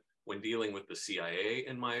 is that when dealing with the CIA,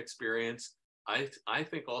 in my experience, I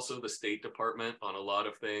think also the State Department on a lot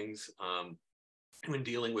of things, when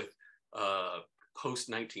dealing with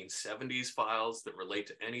post-1970s files that relate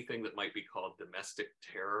to anything that might be called domestic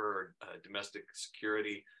terror or domestic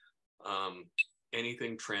security,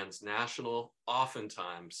 anything transnational,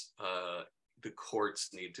 oftentimes the courts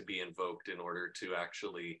need to be invoked in order to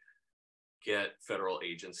actually get federal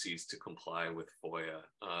agencies to comply with FOIA.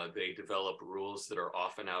 They develop rules that are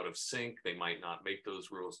often out of sync. They might not make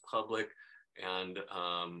those rules public. And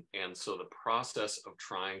so the process of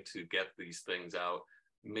trying to get these things out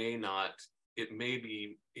it may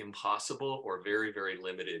be impossible or very, very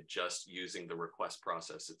limited just using the request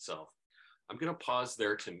process itself. I'm going to pause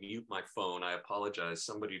there to mute my phone. I apologize.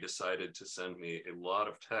 Somebody decided to send me a lot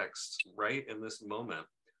of texts right in this moment.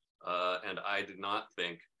 And I did not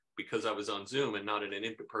think, because I was on Zoom and not in an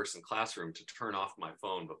in-person classroom, to turn off my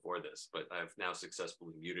phone before this, but I've now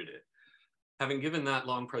successfully muted it. Having given that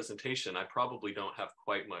long presentation, I probably don't have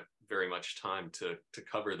very much time to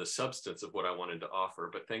cover the substance of what I wanted to offer,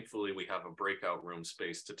 but thankfully we have a breakout room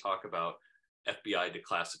space to talk about FBI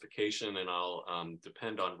declassification, and I'll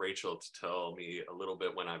depend on Rachel to tell me a little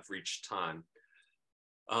bit when I've reached time.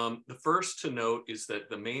 The first to note is that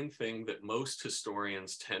the main thing that most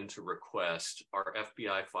historians tend to request are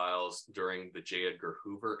FBI files during the J. Edgar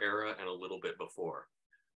Hoover era and a little bit before.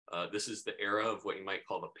 This is the era of what you might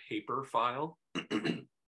call the paper file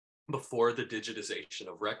before the digitization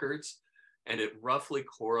of records. And it roughly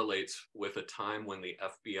correlates with a time when the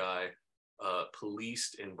FBI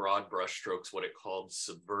policed in broad brushstrokes what it called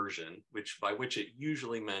subversion, by which it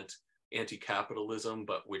usually meant anti-capitalism,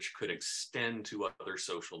 but which could extend to other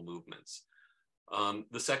social movements.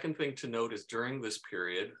 The second thing to note is during this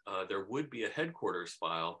period, there would be a headquarters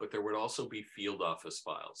file, but there would also be field office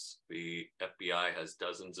files. The FBI has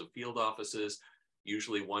dozens of field offices.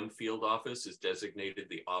 Usually one field office is designated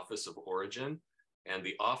the Office of Origin, and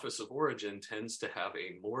the Office of Origin tends to have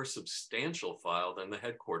a more substantial file than the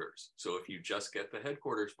headquarters. So if you just get the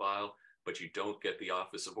headquarters file, but you don't get the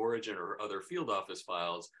Office of Origin or other field office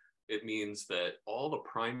files, it means that all the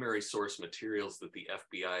primary source materials that the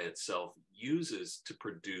FBI itself uses to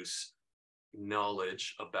produce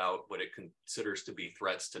knowledge about what it considers to be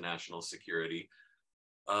threats to national security,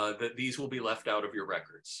 that these will be left out of your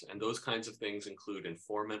records. And those kinds of things include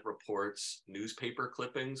informant reports, newspaper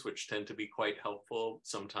clippings, which tend to be quite helpful,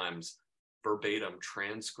 sometimes verbatim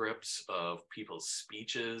transcripts of people's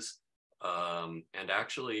speeches. And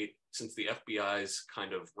actually, since the FBI's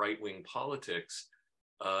kind of right-wing politics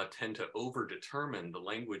tend to over-determine the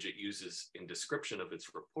language it uses in description of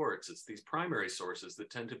its reports, it's these primary sources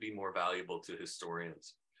that tend to be more valuable to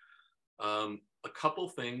historians. A couple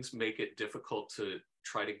things make it difficult to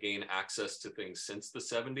try to gain access to things since the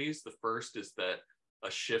 70s. The first is that a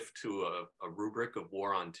shift to a rubric of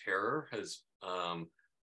war on terror has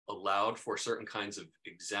allowed for certain kinds of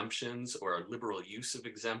exemptions or a liberal use of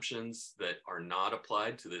exemptions that are not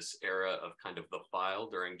applied to this era of kind of the file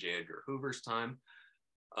during J. Edgar Hoover's time.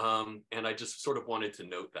 And I just sort of wanted to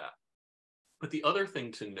note that. But the other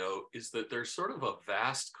thing to note is that there's sort of a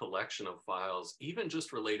vast collection of files, even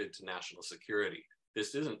just related to national security.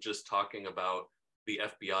 This isn't just talking about the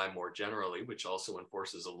FBI more generally, which also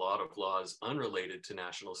enforces a lot of laws unrelated to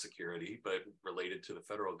national security, but related to the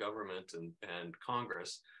federal government and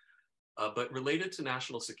Congress. But related to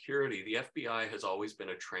national security, the FBI has always been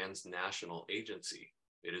a transnational agency.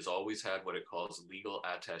 It has always had what it calls legal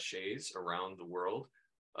attaches around the world.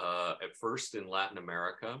 At first in Latin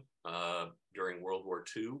America, during World War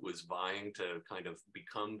II, was vying to kind of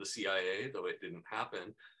become the CIA, though it didn't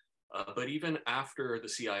happen. But even after the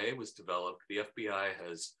CIA was developed, the FBI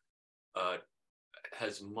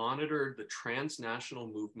has monitored the transnational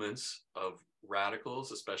movements of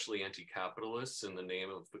radicals, especially anti-capitalists, in the name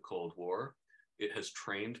of the Cold War. It has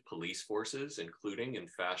trained police forces, including in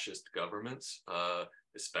fascist governments,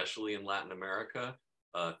 especially in Latin America.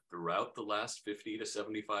 Throughout the last 50 to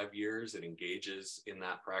 75 years, it engages in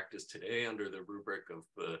that practice today under the rubric of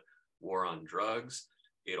the war on drugs.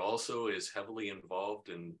 It also is heavily involved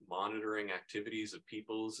in monitoring activities of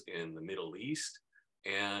peoples in the Middle East.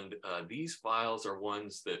 And these files are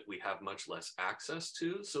ones that we have much less access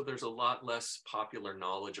to, so there's a lot less popular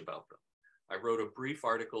knowledge about them. I wrote a brief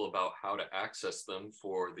article about how to access them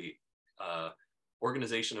for the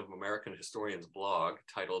Organization of American Historians blog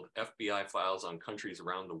titled FBI Files on Countries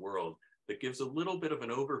Around the World that gives a little bit of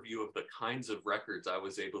an overview of the kinds of records I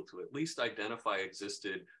was able to at least identify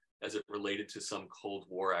existed as it related to some Cold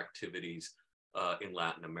War activities in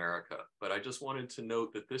Latin America. But I just wanted to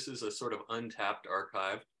note that this is a sort of untapped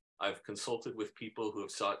archive. I've consulted with people who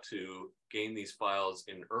have sought to gain these files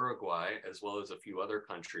in Uruguay, as well as a few other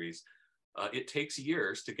countries. It takes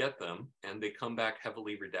years to get them, and they come back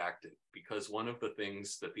heavily redacted, because one of the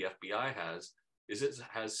things that the FBI has is it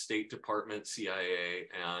has State Department, CIA,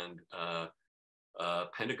 and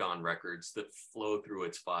Pentagon records that flow through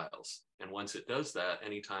its files. And once it does that,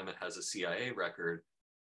 anytime it has a CIA record,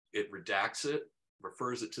 it redacts it,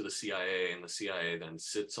 refers it to the CIA, and the CIA then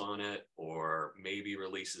sits on it or maybe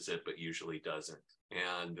releases it, but usually doesn't.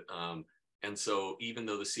 And so even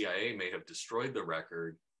though the CIA may have destroyed the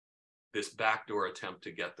record, this backdoor attempt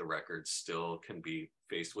to get the records still can be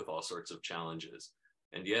faced with all sorts of challenges.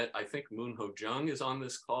 And yet, I think Moon Ho Jung is on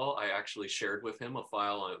this call. I actually shared with him a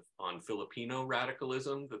file on Filipino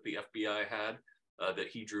radicalism that the FBI had that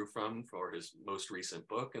he drew from for his most recent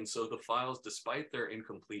book. And so the files, despite their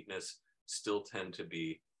incompleteness, still tend to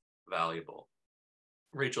be valuable.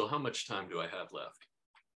 Rachel, how much time do I have left?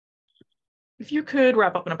 If you could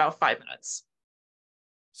wrap up in about 5 minutes.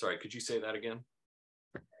 Sorry, could you say that again?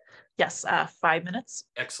 Yes, 5 minutes.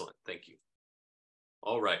 Excellent, thank you.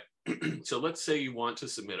 All right, so let's say you want to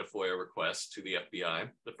submit a FOIA request to the FBI.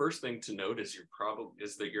 The first thing to note is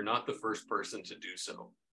that you're not the first person to do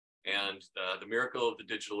so. And the miracle of the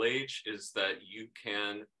digital age is that you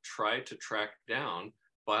can try to track down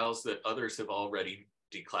files that others have already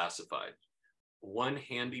declassified. One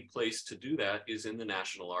handy place to do that is in the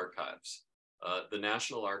National Archives. The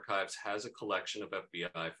National Archives has a collection of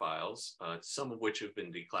FBI files, some of which have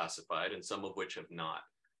been declassified and some of which have not.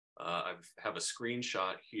 I have a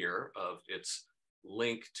screenshot here of its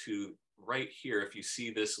link to right here. If you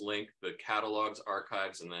see this link, the catalogs,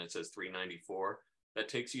 archives, and then it says 394, that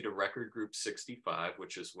takes you to record group 65,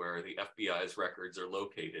 which is where the FBI's records are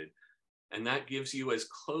located. And that gives you as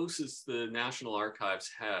close as the National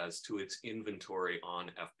Archives has to its inventory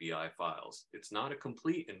on FBI files. It's not a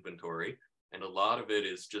complete inventory, and a lot of it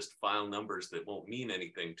is just file numbers that won't mean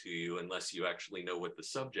anything to you unless you actually know what the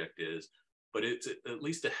subject is. But it's at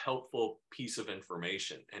least a helpful piece of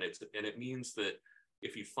information. And it means that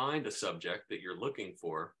if you find a subject that you're looking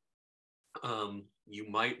for, you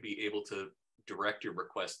might be able to direct your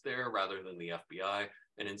request there rather than the FBI.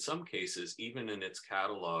 And in some cases, even in its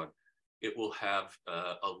catalog, it will have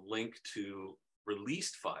a link to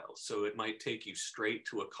released files. So it might take you straight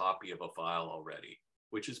to a copy of a file already,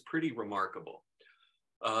 which is pretty remarkable.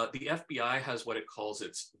 The FBI has what it calls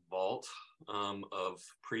its vault of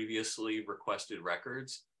previously requested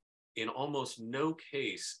records. In almost no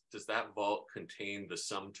case does that vault contain the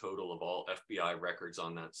sum total of all FBI records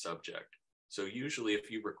on that subject. So usually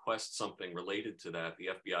if you request something related to that, the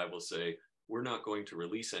FBI will say, we're not going to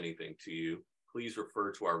release anything to you. Please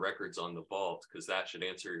refer to our records on the vault because that should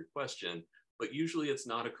answer your question. But usually it's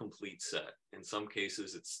not a complete set. In some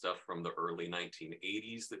cases, it's stuff from the early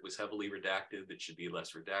 1980s that was heavily redacted that should be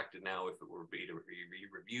less redacted now if it were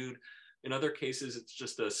re-reviewed. In other cases, it's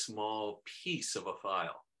just a small piece of a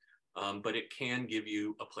file, but it can give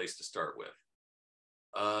you a place to start with.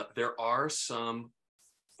 There are some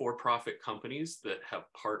for-profit companies that have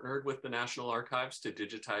partnered with the National Archives to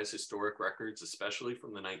digitize historic records, especially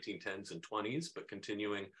from the 1910s and 20s, but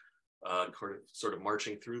continuing sort of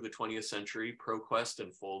marching through the 20th century. ProQuest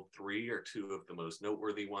and Fold3 are two of the most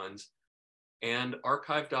noteworthy ones. And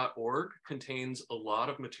archive.org contains a lot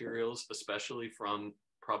of materials, especially from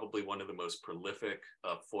probably one of the most prolific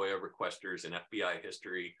FOIA requesters in FBI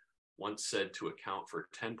history, once said to account for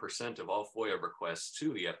 10% of all FOIA requests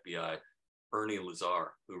to the FBI, Ernie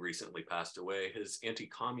Lazar, who recently passed away. His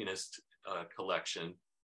anti-communist collection,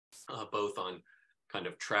 both on kind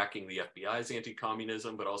of tracking the FBI's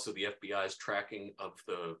anti-communism, but also the FBI's tracking of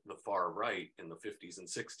the far right in the 50s and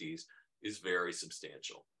 60s, is very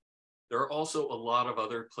substantial. There are also a lot of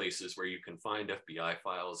other places where you can find FBI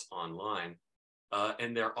files online,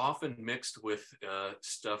 and they're often mixed with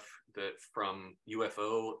stuff that from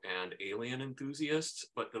UFO and alien enthusiasts,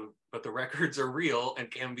 but the records are real and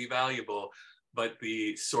can be valuable, but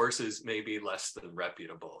the sources may be less than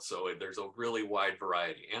reputable. So there's a really wide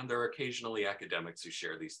variety, and there are occasionally academics who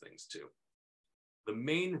share these things too. The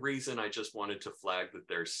main reason I just wanted to flag that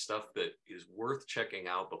there's stuff that is worth checking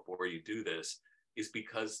out before you do this is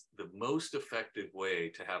because the most effective way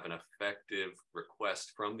to have an effective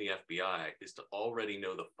request from the FBI is to already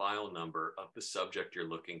know the file number of the subject you're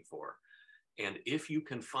looking for. And if you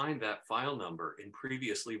can find that file number in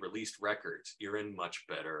previously released records, you're in a much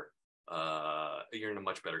better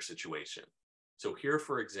situation. So here,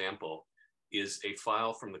 for example, is a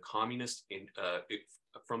file from the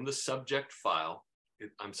from the subject file.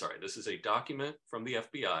 I'm sorry, this is a document from the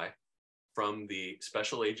FBI, from the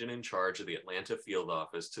special agent in charge of the Atlanta field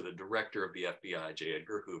office to the director of the FBI, J.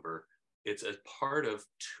 Edgar Hoover. It's a part of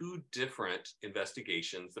two different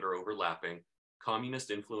investigations that are overlapping: communist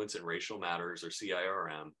influence in racial matters, or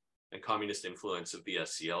CIRM, and communist influence of the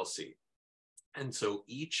SCLC. And so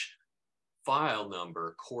each file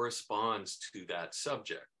number corresponds to that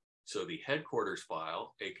subject. So the headquarters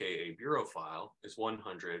file, AKA bureau file, is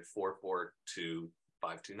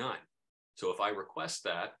 100-442-529. So if I request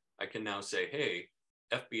that, I can now say, hey,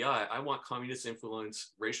 FBI, I want communist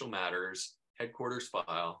influence, racial matters, headquarters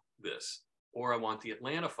file, this. Or I want the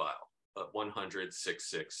Atlanta file,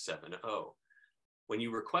 100-6670. When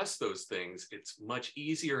you request those things, it's much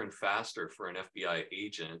easier and faster for an FBI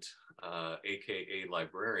agent, AKA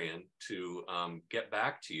librarian, to get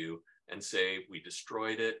back to you and say, we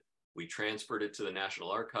destroyed it, we transferred it to the National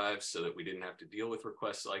Archives so that we didn't have to deal with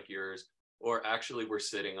requests like yours, or actually we're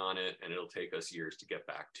sitting on it and it'll take us years to get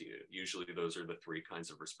back to you. Usually those are the three kinds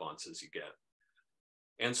of responses you get.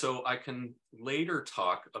 And so I can later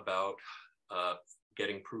talk about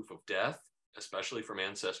getting proof of death, especially from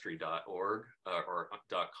ancestry.org or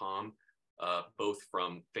 .com, both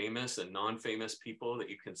from famous and non-famous people that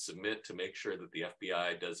you can submit to make sure that the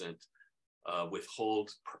FBI doesn't withhold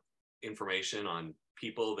information on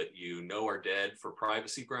people that you know are dead for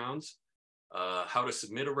privacy grounds, how to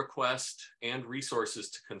submit a request, and resources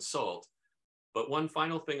to consult. But one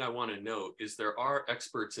final thing I want to note is there are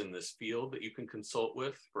experts in this field that you can consult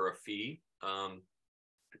with for a fee.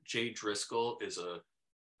 Jay Driscoll is a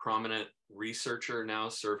prominent researcher now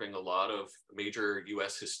serving a lot of major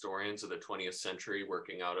US historians of the 20th century,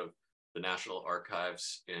 working out of the National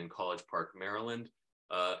Archives in College Park, Maryland,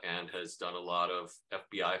 and has done a lot of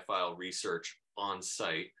FBI file research on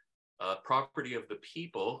site. Property of the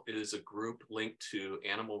People is a group linked to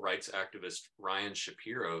animal rights activist Ryan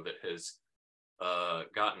Shapiro that has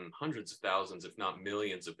gotten hundreds of thousands, if not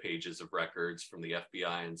millions of pages of records from the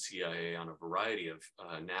FBI and CIA on a variety of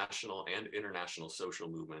national and international social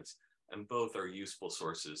movements, and both are useful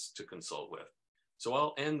sources to consult with. So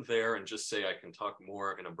I'll end there and just say I can talk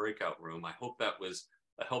more in a breakout room. I hope that was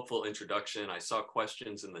a helpful introduction. I saw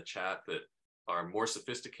questions in the chat that are more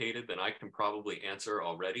sophisticated than I can probably answer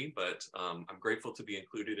already, but I'm grateful to be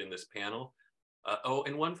included in this panel. Oh,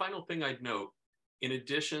 and one final thing I'd note, in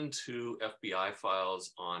addition to FBI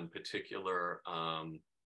files on particular, on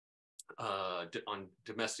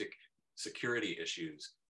domestic security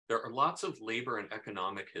issues, there are lots of labor and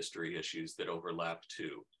economic history issues that overlap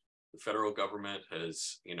too. The federal government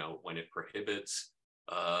has, when it prohibits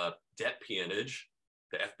debt peonage,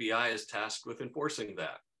 the FBI is tasked with enforcing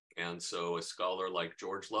that. And so a scholar like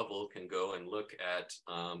George Lovell can go and look at,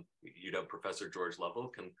 UW professor George Lovell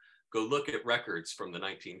can go look at records from the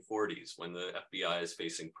 1940s when the FBI is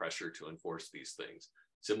facing pressure to enforce these things.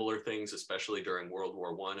 Similar things, especially during World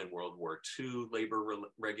War I and World War II labor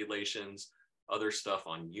regulations, other stuff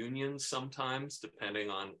on unions sometimes, depending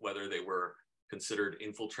on whether they were considered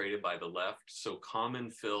infiltrated by the left. So common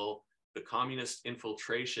fill, the communist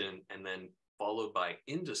infiltration, and then followed by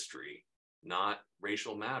industry, not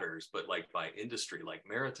racial matters, but like by industry, like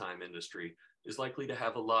maritime industry, is likely to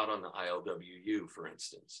have a lot on the ILWU, for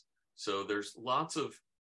instance. So there's lots of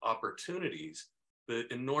opportunities.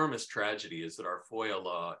 The enormous tragedy is that our FOIA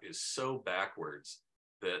law is so backwards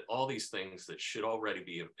that all these things that should already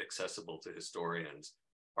be accessible to historians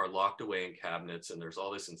are locked away in cabinets, and there's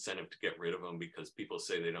all this incentive to get rid of them because people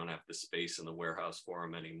say they don't have the space in the warehouse for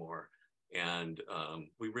them anymore. And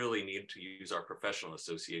we really need to use our professional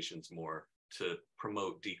associations more to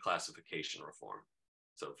promote declassification reform.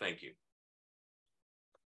 So thank you.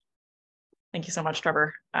 Thank you so much,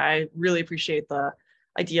 Trevor. I really appreciate the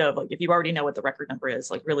idea of, like, if you already know what the record number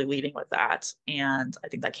is, like really leading with that. And I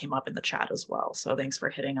think that came up in the chat as well. So thanks for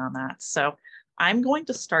hitting on that. So I'm going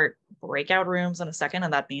to start breakout rooms in a second,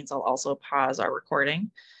 and that means I'll also pause our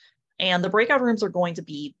recording. And the breakout rooms are going to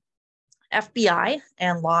be FBI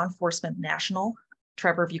and law enforcement national.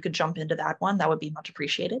 Trevor, if you could jump into that one, that would be much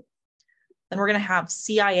appreciated. Then we're going to have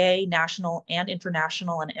CIA, national and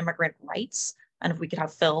international, and immigrant rights. And if we could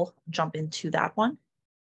have Phil jump into that one.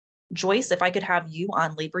 Joyce, if I could have you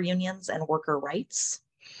on labor unions and worker rights.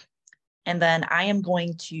 And then I am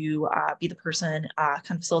going to be the person kind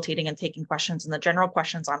of facilitating and taking questions and the general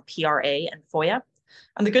questions on PRA and FOIA.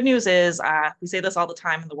 And the good news is, we say this all the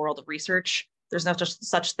time in the world of research, there's no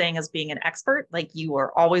such thing as being an expert. Like, you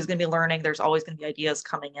are always going to be learning. There's always going to be ideas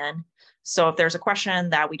coming in. So if there's a question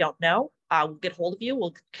that we don't know, we'll get hold of you.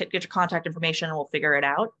 We'll get your contact information and we'll figure it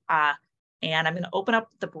out. And I'm going to open up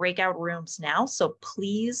the breakout rooms now. So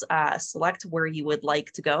please select where you would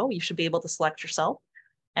like to go. You should be able to select yourself.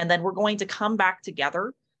 And then we're going to come back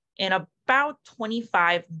together in about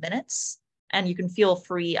 25 minutes. And you can feel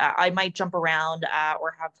free. I might jump around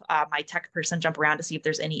or have my tech person jump around to see if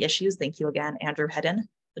there's any issues. Thank you again, Andrew Hedden,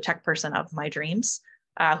 the tech person of my dreams,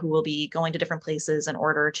 who will be going to different places in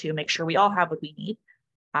order to make sure we all have what we need.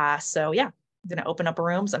 So yeah. I'm going to open up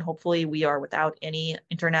rooms and hopefully we are without any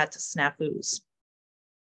internet snafus.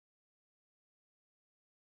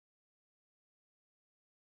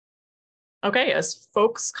 Okay, as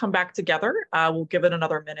folks come back together, we'll give it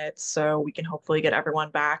another minute so we can hopefully get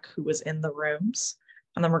everyone back who was in the rooms.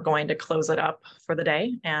 And then we're going to close it up for the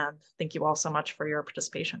day. And thank you all so much for your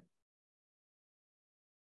participation.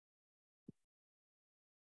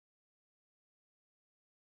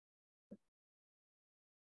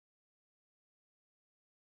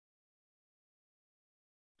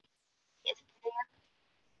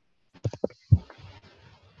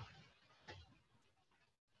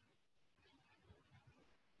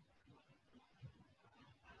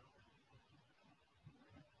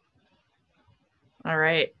 All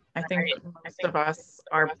right, I think most of us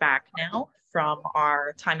are back now from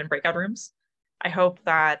our time in breakout rooms. I hope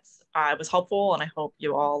that it was helpful and I hope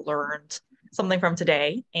you all learned something from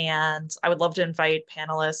today. And I would love to invite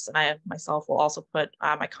panelists, and I myself will also put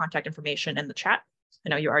my contact information in the chat I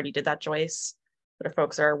know you already did that, Joyce, but if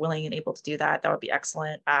folks are willing and able to do that, that would be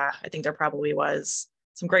excellent. I think there probably was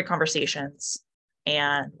some great conversations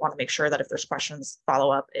and want to make sure that if there's questions,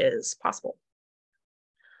 follow-up is possible.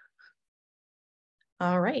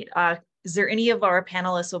 All right. Is there any of our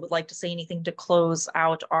panelists who would like to say anything to close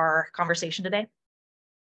out our conversation today?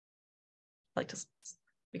 We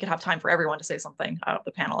could have time for everyone to say something out of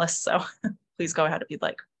the panelists, so please go ahead if you'd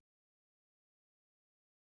like.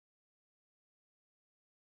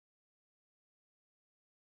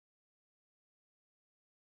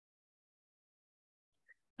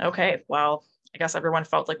 Okay, well, I guess everyone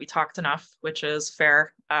felt like we talked enough, which is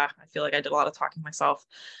fair. I feel like I did a lot of talking myself.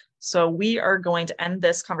 So we are going to end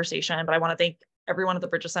this conversation, but I want to thank everyone at the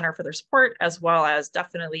Bridges Center for their support, as well as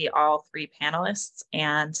definitely all three panelists.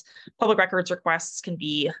 And public records requests can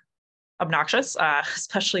be obnoxious,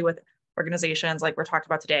 especially with organizations like we're talking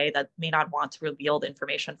about today that may not want to reveal the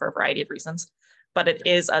information for a variety of reasons. But it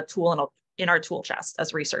is a tool in our tool chest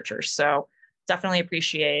as researchers. So definitely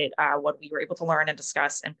appreciate what we were able to learn and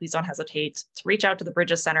discuss. And please don't hesitate to reach out to the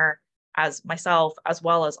Bridges Center as myself, as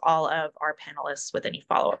well as all of our panelists with any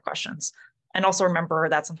follow-up questions. And also remember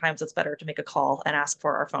that sometimes it's better to make a call and ask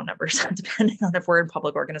for our phone numbers, depending on if we're in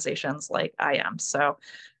public organizations like I am. So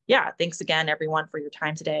yeah, thanks again, everyone, for your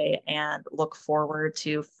time today, and look forward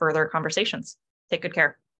to further conversations. Take good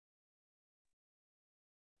care.